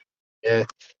fun. Yeah.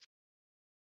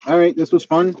 All right, this was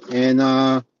fun, and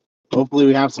hopefully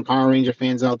we have some Power Ranger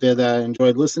fans out there that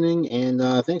enjoyed listening. And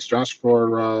thanks, Josh,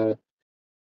 for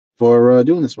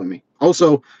doing this with me.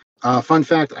 Also, fun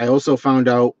fact: I also found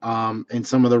out in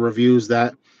some of the reviews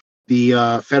that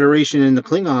the Federation and the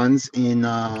Klingons in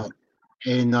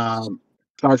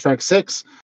Star Trek 6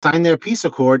 signed their peace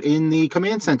accord in the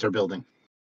command center building.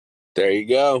 There you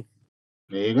go.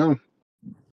 There you go.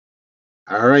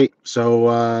 All right.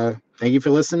 So thank you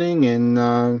for listening,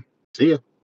 and see you.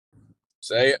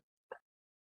 Say it.